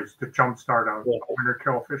Valleys to jumpstart a winter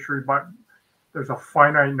kill fishery, but there's a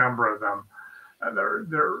finite number of them.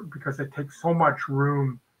 They're because it takes so much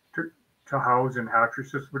room to house in hatchery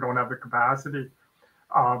systems. We don't have the capacity.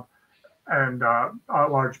 And a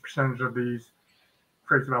large percentage of these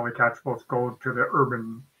Fraser Valley catchables go to the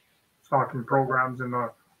urban stocking programs in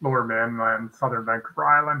the lower mainland, southern Vancouver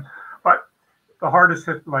Island. But the hardest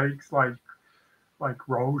hit lakes like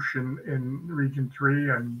Roche in Region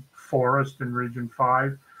 3 and Forest in Region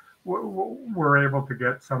 5, we're able to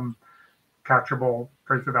get some catchable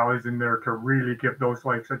Fraser Valleys in there to really give those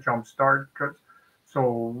lakes a jump start.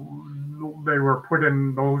 So they were put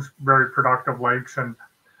in those very productive lakes and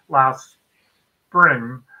last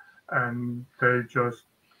spring, and they just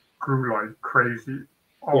grew like crazy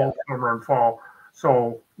all summer and fall.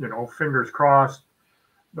 So, fingers crossed,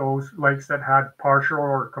 those lakes that had partial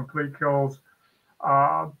or complete kills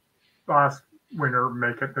last winter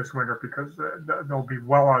make it this winter, because they'll be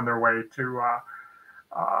well on their way to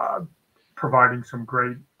providing some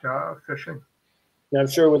great fishing. Now, I'm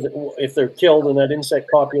sure if they're killed and that insect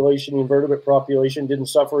population, the invertebrate population didn't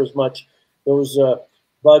suffer as much, those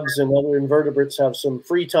bugs and other invertebrates have some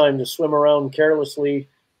free time to swim around carelessly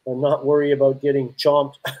and not worry about getting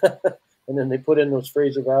chomped. And then they put in those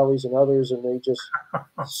Fraser Valleys and others, and they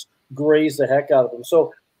just graze the heck out of them.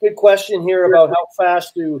 So, good question here about how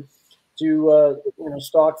fast do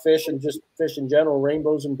stock fish and just fish in general,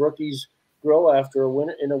 rainbows and brookies, grow after a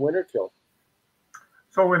winter kill.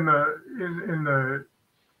 So in the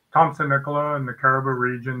Thompson-Nicola and the Caribou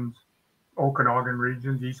regions, Okanagan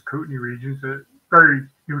regions, East Kootenay regions, very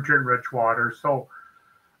nutrient-rich water. So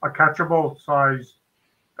a catchable size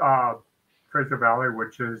Fraser Valley,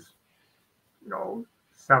 which is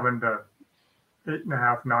 7 to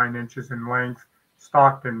 8.5, 9 inches in length,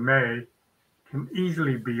 stocked in May, can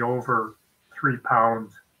easily be over 3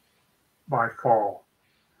 pounds by fall.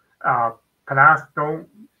 Panax don't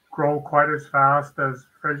grow quite as fast as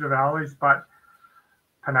Fraser Valleys, but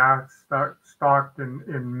Panax stocked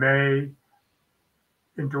in May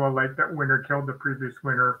into a lake that winter killed the previous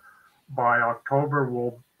winter. By October,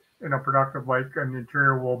 in a productive lake in the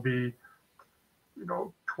interior will be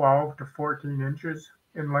 12 to 14 inches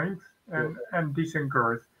in length and decent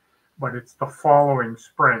girth. But it's the following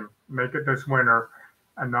spring, make it this winter,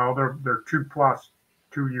 and now they're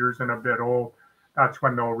 2 years and a bit old. That's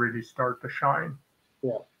when they'll really start to shine.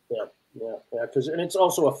 Yeah. Because it's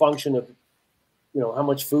also a function of how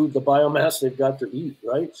much food, the biomass they've got to eat,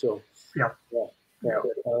 right? So yeah.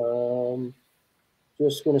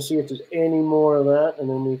 Just going to see if there's any more of that, and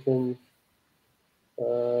then we can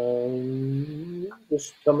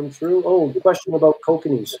just coming through. Oh, the question about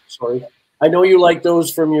kokanees. Sorry, I know you like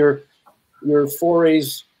those from your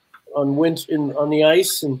forays on the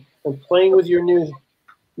ice and playing with your new.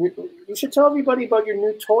 You should tell everybody about your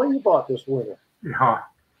new toy you bought this winter. Yeah,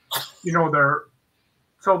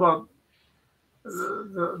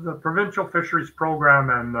 the provincial fisheries program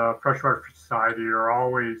and the freshwater society are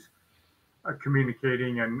always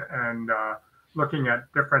communicating and looking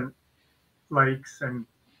at different lakes and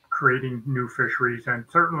creating new fisheries. And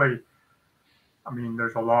certainly, I mean,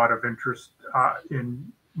 there's a lot of interest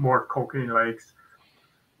in more kokanee lakes,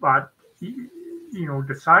 but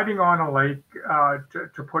deciding on a lake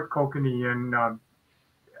to put kokanee in,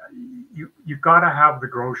 you've got to have the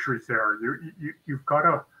groceries there. You've got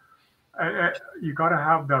to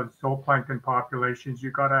have the zooplankton populations.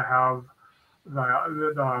 You've got to have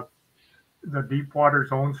the deep water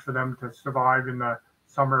zones for them to survive in the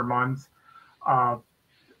summer months.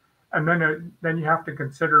 And then you have to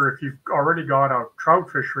consider, if you've already got a trout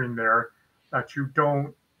fishery in there, that you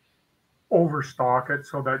don't overstock it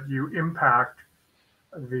so that you impact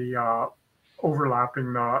the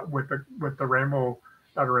overlapping with the rainbow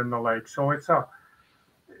that are in the lake. So it's a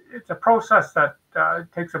process that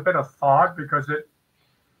takes a bit of thought, because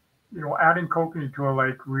adding kokanee to a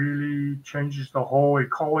lake really changes the whole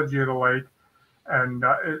ecology of the lake. And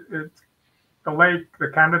the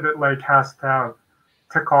candidate lake has to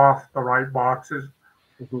tick off the right boxes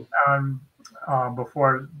before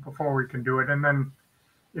we can do it. And then,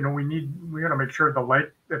 we got to make sure the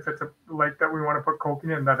lake, if it's a lake that we want to put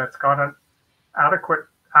kokanee in, that it's got an adequate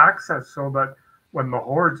access, so that when the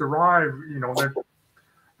hordes arrive, they've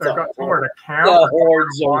got somewhere to camp.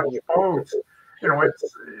 Watch boats.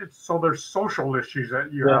 It's so there's social issues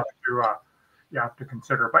that you have to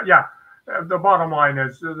consider. But yeah, the bottom line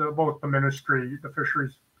is both the ministry, the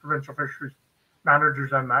fisheries, provincial fisheries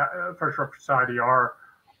managers, and the Fisheries Society are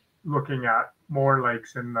looking at more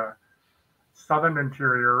lakes in the southern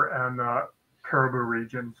interior and the Caribou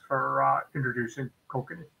regions for introducing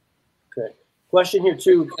kokanee. Okay. Question here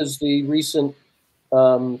too, because the recent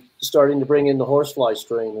starting to bring in the horsefly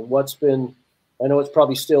strain, and I know it's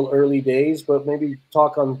probably still early days, but maybe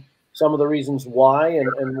talk on some of the reasons why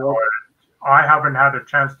and what. I haven't had a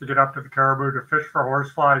chance to get up to the Caribou to fish for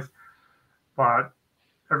horseflies, but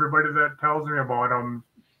everybody that tells me about them,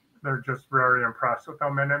 they're just very impressed with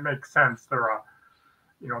them, and it makes sense. They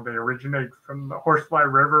originate from the Horsefly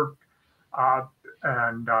River,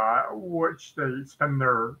 and which they spend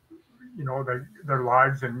their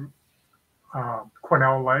lives in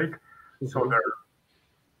Quesnel Lake. So they're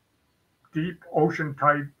deep ocean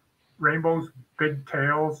type rainbows, big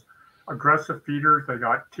tails, aggressive feeders. They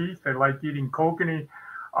got teeth. They like eating kokanee,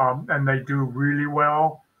 and they do really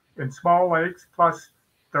well in small lakes. Plus,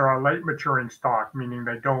 they're a late maturing stock, meaning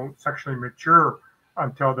they don't sexually mature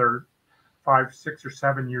until they're 5, 6, or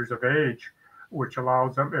 7 years of age, which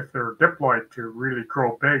allows them, if they're diploid, to really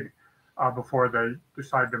grow big before they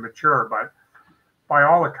decide to mature. But by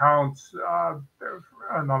all accounts, on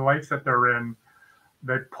the lakes that they're in,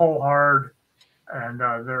 they pull hard, and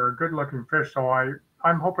they're a good-looking fish. So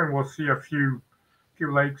I'm hoping we'll see a few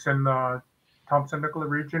lakes in the Thompson-Nicola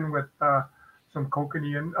region with some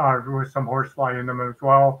kokanee with some horsefly in them as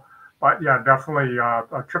well. But yeah, definitely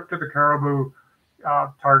a trip to the Caribou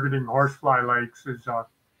targeting horsefly lakes is on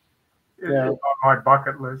my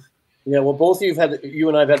bucket list. Yeah, well, both of you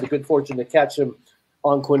and I have had the good fortune to catch them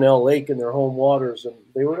on Quesnel Lake in their home waters, and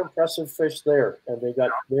they were impressive fish there, and they got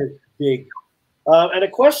very big. And a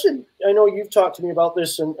question, I know you've talked to me about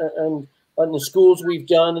this, and the schools we've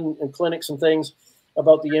done and clinics and things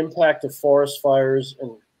about the impact of forest fires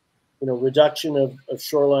and reduction of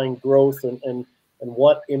shoreline growth and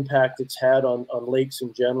what impact it's had on lakes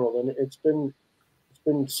in general. And it's been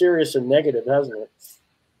serious and negative, hasn't it?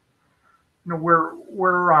 We're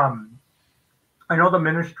I know the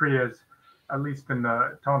ministry is, at least in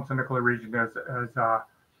the Thompson-Nicola region,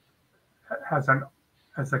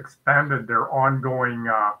 has expanded their ongoing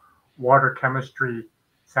water chemistry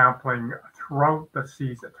sampling throughout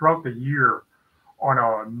the year on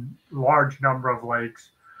a large number of lakes,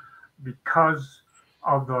 because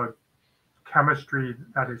of the chemistry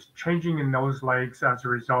that is changing in those lakes as a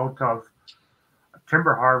result of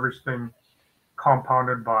timber harvesting,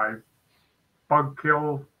 compounded by bug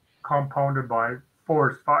kill, compounded by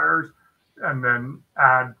forest fires, and then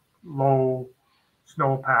add low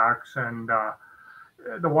snowpacks, and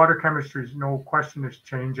the water chemistry, no question, is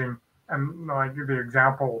changing. And I'll give you an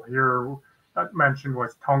example here that mentioned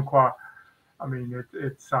was Tonquah. I mean,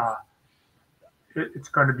 it's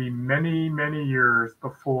going to be many, many years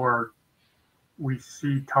before we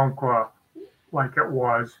see Tonquah like it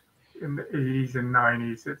was in the 80s and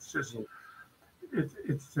 90s. It's just,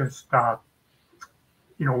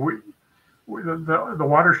 the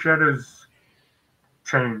watershed has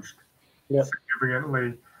changed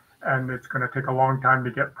significantly, and it's going to take a long time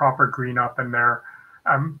to get proper green up in there.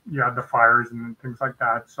 You had the fires and things like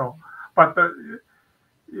that. So, but the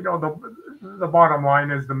bottom line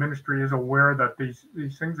is the ministry is aware that these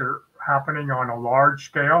things are happening on a large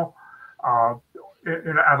scale, uh,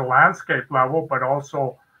 at a landscape level, but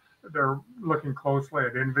also they're looking closely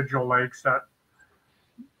at individual lakes that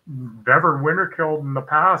never winter killed in the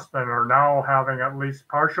past and are now having at least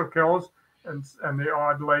partial kills, and the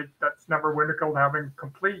odd lake that's never winter killed having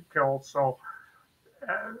complete kills. So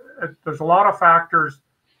there's a lot of factors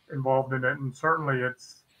involved in it, and certainly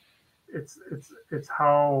it's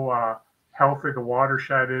how healthy the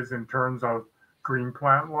watershed is in terms of green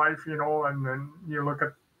plant life, you know, and then you look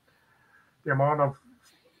at the amount of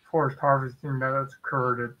forest harvesting that has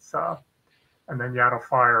occurred. It's and then you add a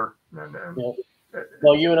fire. Yeah.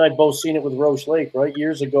 Well, you and I both seen it with Roche Lake, right?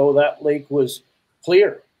 Years ago, that lake was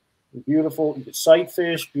clear, beautiful sight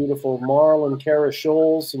fish, beautiful marl and cara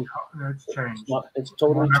shoals, and it's changed. It's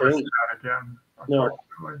totally we'll changed. Never see that again.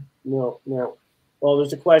 No. Well,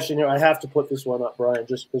 there's a question here. I have to put this one up, Brian,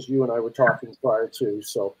 just because you and I were talking prior to.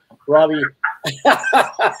 So, Robbie,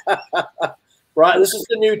 Brian, this is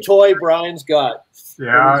the new toy Brian's got.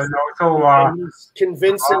 Yeah, so he's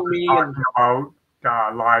convincing me about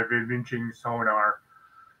live imaging sonar,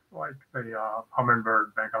 like the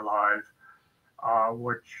Humminbird Mega Live,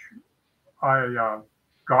 which I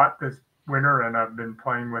got this winter, and I've been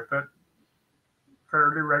playing with it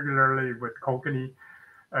fairly regularly with kokanee,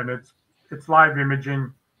 and it's live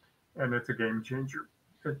imaging, and it's a game changer.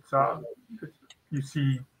 It's you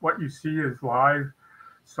see what you see is live.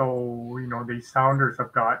 So, you know, these sounders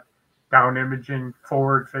have got down imaging,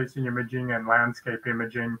 forward facing imaging, and landscape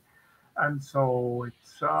imaging. And so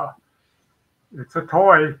it's a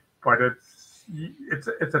toy, but it's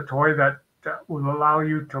a toy that will allow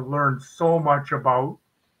you to learn so much about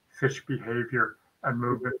fish behavior and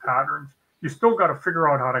movement patterns. You still got to figure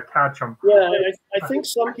out how to catch them. Yeah, I think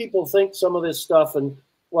some people think some of this stuff, and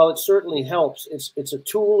while it certainly helps, it's a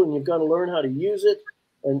tool, and you've got to learn how to use it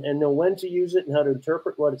and know when to use it and how to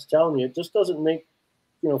interpret what it's telling you. It just doesn't make,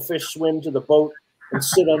 you know, fish swim to the boat and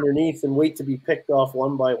sit underneath and wait to be picked off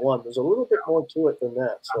one by one. There's a little bit more to it than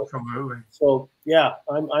that. So, absolutely. So yeah,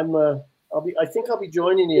 I think I'll be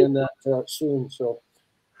joining you in that soon. So,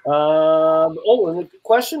 and the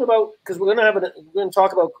question about, because we're going to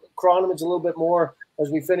talk about chironomids a little bit more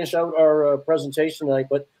as we finish out our presentation tonight.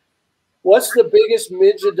 But what's the biggest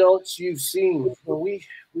midge adults you've seen? Well, we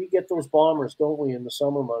get those bombers, don't we, in the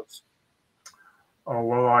summer months? Oh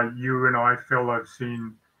well, you and I, Phil, have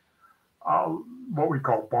seen what we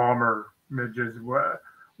call bomber midges, where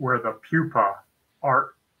the pupa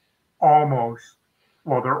are almost,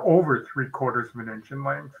 well, they're over 3/4 of an inch in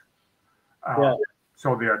length. Yeah.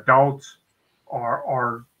 So the adults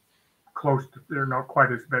are close to, they're not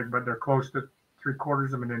quite as big, but they're close to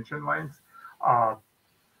 3/4 of an inch in length,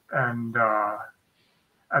 and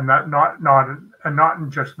that not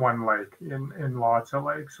in just one lake, in lots of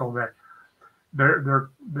lakes. So they're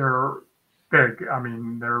big. I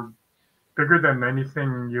mean, they're bigger than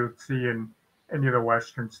anything you'd see in any of the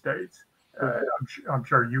Western states. I'm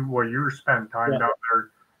sure you spend time down there.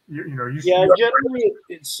 Generally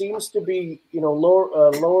it seems to be, you know,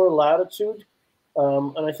 lower latitude,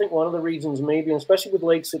 and I think one of the reasons maybe, and especially with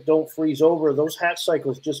lakes that don't freeze over, those hatch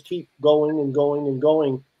cycles just keep going and going and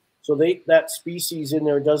going. So that species in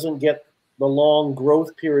there doesn't get the long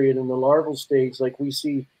growth period in the larval stage like we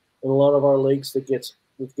see in a lot of our lakes that gets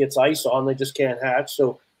ice on. They just can't hatch.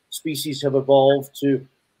 So species have evolved to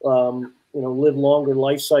live longer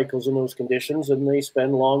life cycles in those conditions, and they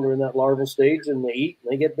spend longer in that larval stage, and they eat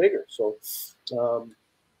and they get bigger. So, some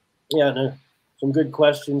good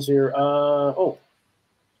questions here. We'll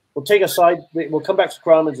take a side. We'll come back to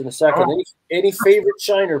chironomids in a second. Oh. Any favorite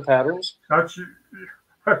shiner patterns? That's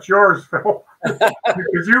yours, Phil,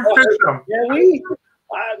 because you fish them.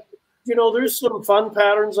 Yeah, there's some fun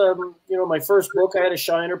patterns. My first book, I had a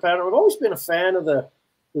shiner pattern. I've always been a fan of the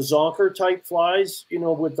zonker type flies,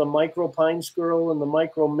 with the micro pine squirrel and the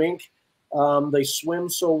micro mink. They swim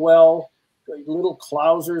so well. Little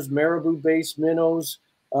clousers, marabou based minnows.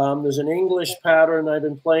 There's an English pattern I've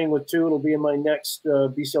been playing with too. It'll be in my next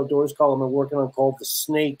BC Outdoors column I'm working on, called the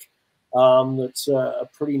snake. That's a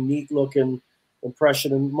pretty neat looking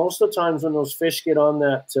impression. And most of the times when those fish get on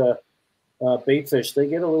that bait fish, they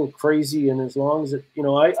get a little crazy. And as long as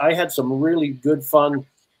I had some really good fun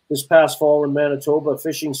this past fall in Manitoba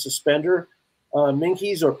fishing suspender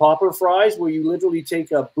minkies or popper fries, where you literally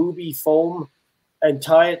take a booby foam and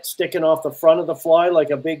tie it sticking off the front of the fly like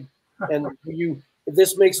a big, and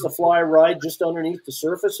this makes the fly ride just underneath the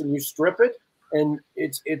surface, and you strip it, and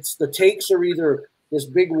it's the takes are either this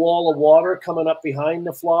big wall of water coming up behind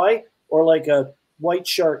the fly, or like a white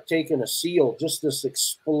shark taking a seal, just this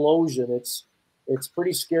explosion. It's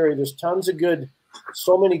pretty scary. There's tons of good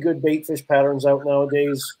so many good bait fish patterns out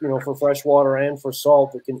nowadays, you know, for freshwater and for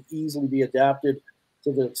salt that can easily be adapted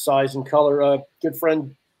to the size and color. Good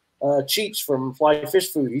friend Cheech from Fly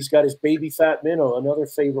Fish Food, he's got his baby fat minnow, another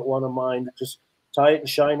favorite one of mine. Just tie it in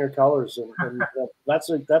shiner colors, and that's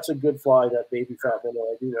a good fly, that baby fat minnow.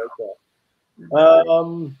 I do like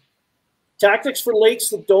that. Tactics for lakes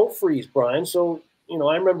that don't freeze, Brian. So, you know,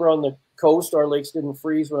 I remember on the coast, our lakes didn't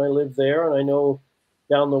freeze when I lived there, and I know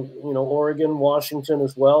down the, you know, Oregon, Washington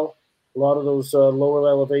as well, a lot of those lower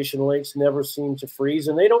elevation lakes never seem to freeze,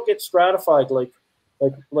 and they don't get stratified like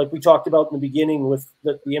we talked about in the beginning with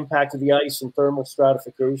the impact of the ice and thermal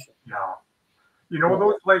stratification. Yeah. You know,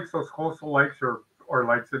 those lakes, those coastal lakes or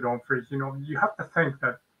lakes that don't freeze, you know, you have to think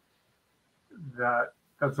that the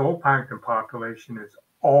zooplankton population is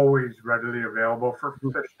always readily available for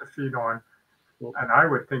fish to feed on. And I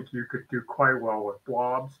would think you could do quite well with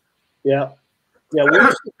blobs. Yeah. Yeah, we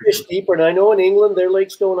used to fish deeper. And I know in England, their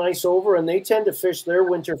lakes don't ice over, and they tend to fish their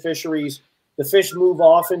winter fisheries. The fish move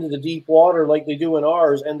off into the deep water like they do in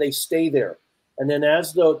ours, and they stay there. And then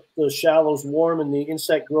as the shallows warm and the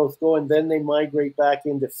insect growth going, then they migrate back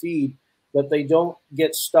in to feed. But they don't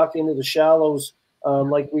get stuck into the shallows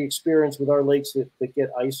like we experience with our lakes that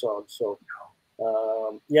get ice on. So,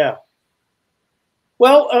 yeah.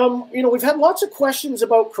 Well, you know, we've had lots of questions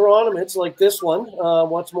about chironomids like this one.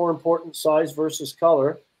 What's more important, size versus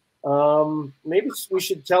color? Maybe we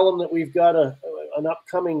should tell them that we've got an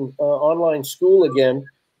upcoming online school again,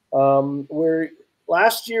 where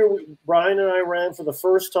last year, Brian and I ran for the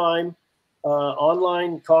first time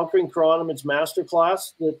online Conquering Chironomids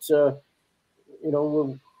Masterclass that, you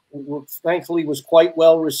know, thankfully was quite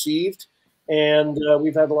well received. And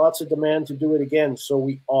we've had lots of demand to do it again, so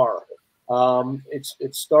we are.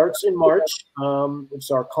 It starts in March. It's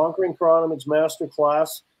our Conquering Chironomids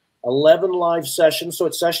Masterclass, 11 live sessions. So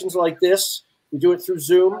it's sessions like this. We do it through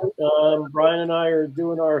Zoom. Brian and I are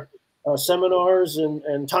doing our seminars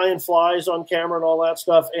and tying flies on camera and all that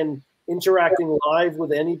stuff, and interacting live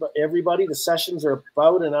with everybody. The sessions are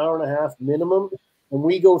about an hour and a half minimum, and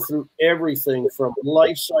we go through everything from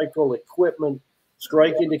life cycle, equipment,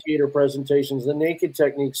 strike indicator presentations, the naked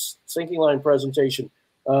techniques, sinking line presentation,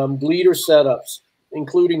 bleeder setups,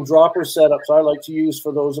 including dropper setups I like to use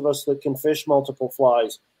for those of us that can fish multiple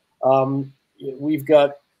flies. We've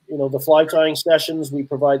got, you know, the fly tying sessions. We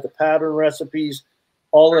provide the pattern recipes,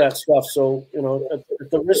 all of that stuff. So, you know, at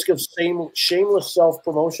the risk of shameless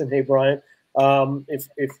self-promotion, hey, Brian, if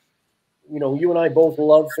you know, you and I both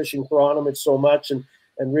love fishing chironomids so much and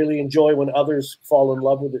really enjoy when others fall in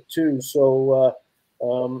love with it too. So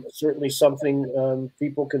certainly something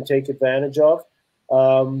people can take advantage of.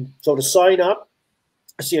 So to sign up,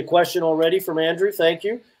 I see a question already from Andrew. Thank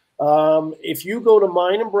you. If you go to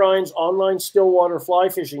mine and Brian's online Stillwater Fly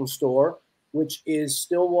Fishing Store, which is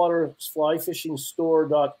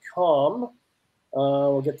stillwaterflyfishingstore.com,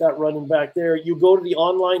 we'll get that running back there. You go to the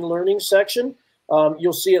online learning section.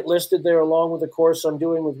 You'll see it listed there along with the course I'm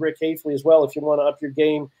doing with Rick Hafley as well, if you want to up your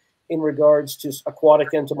game in regards to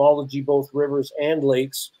aquatic entomology, both rivers and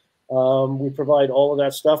lakes. We provide all of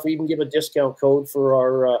that stuff. We even give a discount code for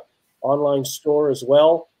our online store as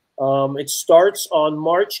well. It starts on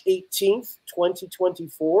March 18th,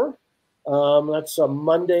 2024. That's a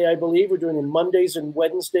Monday, I believe. We're doing it Mondays and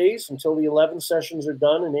Wednesdays until the 11 sessions are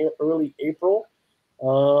done in early April.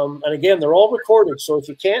 And again, they're all recorded. So if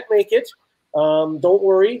you can't make it, don't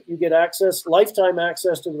worry. You get access, lifetime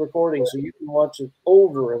access to the recording. So you can watch it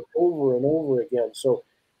over and over and over again. So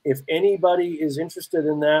if anybody is interested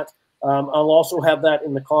in that, I'll also have that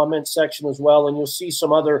in the comments section as well. And you'll see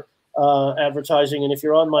some other advertising. And if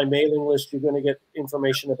you're on my mailing list, you're going to get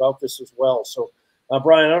information about this as well. So,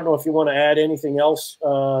 Brian, I don't know if you want to add anything else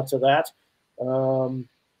to that. No,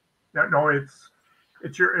 it's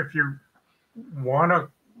if you want to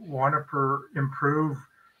improve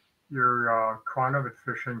your chironomid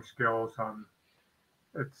fishing skills,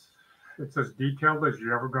 it's as detailed as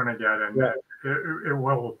you're ever going to get, and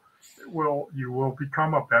you will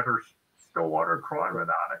become a better Stillwater chironomid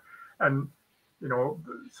addict. And you know,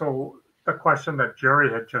 so the question that Jerry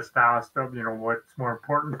had just asked of, you know, what's more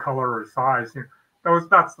important, color or size, you know,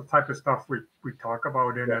 that's the type of stuff we talk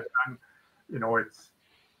about in it. And you know, it's,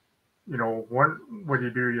 you know, what do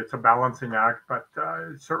you do? It's a balancing act, but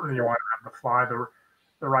certainly you want to have the fly the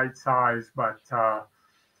right size, but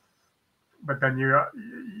then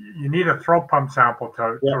you need a throat pump sample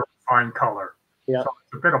to refine color. Yeah, so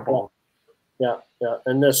it's a bit of both. Yeah.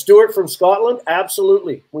 And Stuart from Scotland,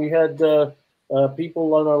 absolutely. We had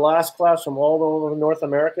people on our last class from all over North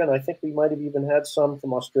America, and I think we might have even had some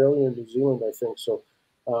from Australia and New Zealand, I think. So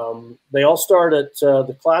they all start at,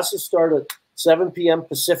 the classes start at 7 p.m.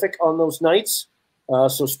 Pacific on those nights.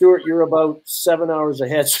 So Stuart, you're about 7 hours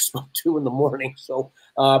ahead. So it's about 2 in the morning. So,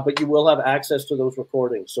 but you will have access to those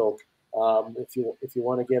recordings. So if you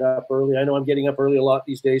want to get up early, I know I'm getting up early a lot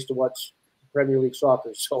these days to watch Premier League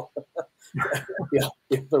soccer. So yeah,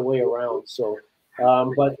 the other way around. So,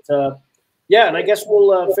 yeah, and I guess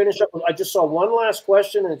we'll finish up. I just saw one last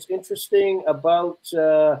question, and it's interesting about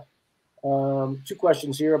 2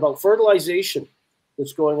 questions here about fertilization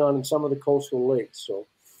that's going on in some of the coastal lakes. So.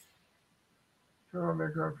 No,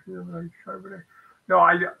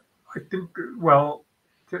 I think, well,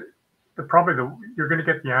 you're going to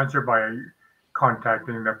get the answer by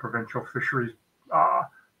contacting the provincial fisheries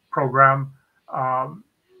program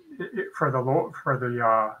for the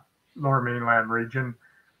lower mainland region.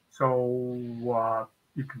 So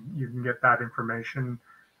you can get that information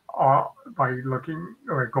by looking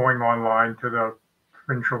or going online to the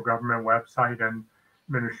provincial government website and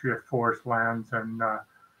Ministry of Forest Lands and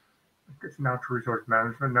it's Natural Resource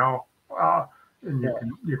Management now, and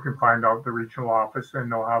you can find out the regional office,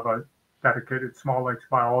 and they'll have a dedicated small lakes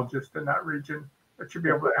biologist in that region that should be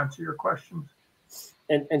able to answer your questions.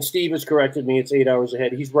 And Steve has corrected me; it's 8 hours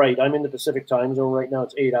ahead. He's right. I'm in the Pacific time zone right now.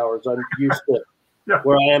 It's 8 hours. I'm used to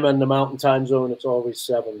where I am in the Mountain time zone. It's always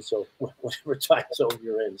 7. So whatever time zone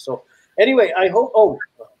you're in. So anyway, I hope. Oh,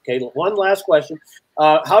 okay. One last question.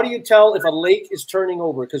 How do you tell if a lake is turning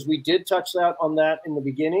over? Because we did touch on that in the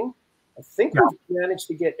beginning. I think we've managed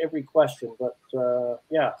to get every question, but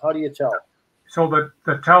yeah, how do you tell? So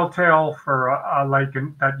the telltale for a lake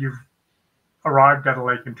that you've arrived at a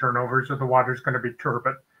lake in turnover, so the water's going to be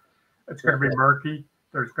turbid. It's going to be murky.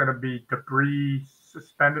 There's going to be debris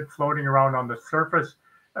suspended floating around on the surface,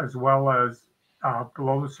 as well as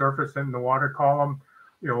below the surface in the water column.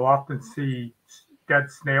 You'll often see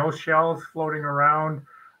dead snail shells floating around,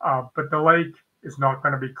 but the lake is not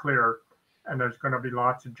going to be clear. And there's going to be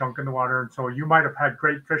lots of junk in the water. And so you might have had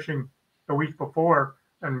great fishing the week before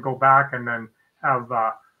and go back and then have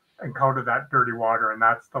encountered that dirty water, and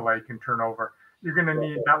that's the lake in turnover. You're going to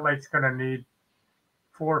need, that lake's going to need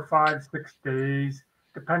 4, 5, 6 days,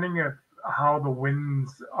 depending on how the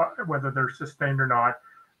winds, whether they're sustained or not,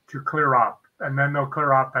 to clear up. And then they'll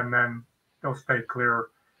clear up, and then they'll stay clear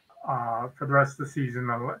for the rest of the season.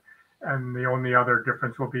 And the only other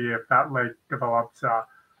difference will be if that lake develops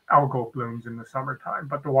algal blooms in the summertime,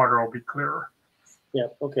 but the water will be clearer. Yeah,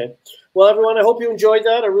 okay. Well, everyone, I hope you enjoyed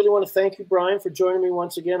that. I really want to thank you, Brian, for joining me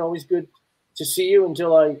once again. Always good to see you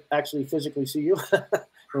until I actually physically see you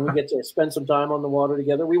and we get to spend some time on the water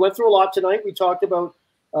together. We went through a lot tonight. We talked about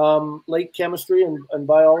lake chemistry and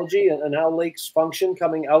biology and how lakes function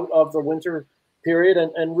coming out of the winter period,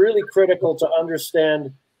 and really critical to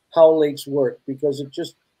understand how lakes work, because it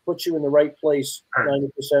just puts you in the right place 90%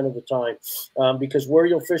 of the time, because where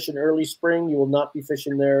you'll fish in early spring, you will not be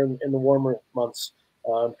fishing there in the warmer months,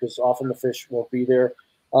 because often the fish won't be there.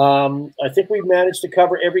 I think we've managed to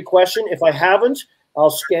cover every question. If I haven't, I'll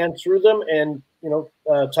scan through them and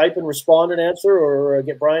type and respond and answer, or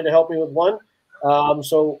get Brian to help me with one.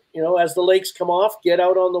 So as the lakes come off, get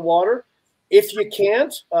out on the water. If you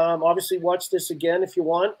can't, obviously watch this again if you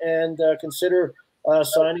want, and consider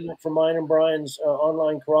signing up for mine and Brian's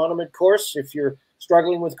online chironomid course. If you're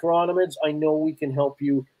struggling with chironomids, I know we can help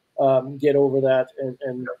you get over that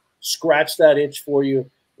and scratch that itch for you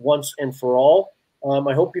once and for all.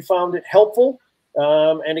 I hope you found it helpful.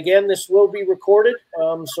 And again, this will be recorded.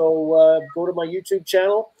 So go to my YouTube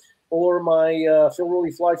channel or my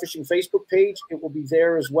Rowley Fly Fishing Facebook page. It will be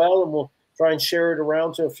there as well, and we'll try and share it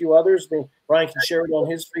around to a few others. Brian can share it on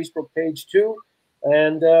his Facebook page too.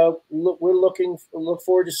 And we're look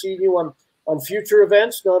forward to seeing you on future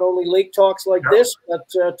events, not only lake talks like this, but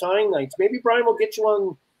tying nights. Maybe Brian will get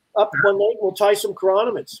you up one night and we'll tie some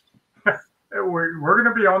chironomids. We're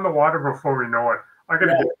going to be on the water before we know it. I got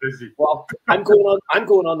to get busy. Well, I'm going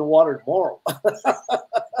on the water tomorrow.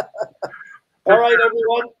 All right,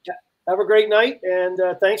 everyone. Have a great night, and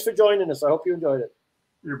thanks for joining us. I hope you enjoyed it.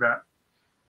 You bet.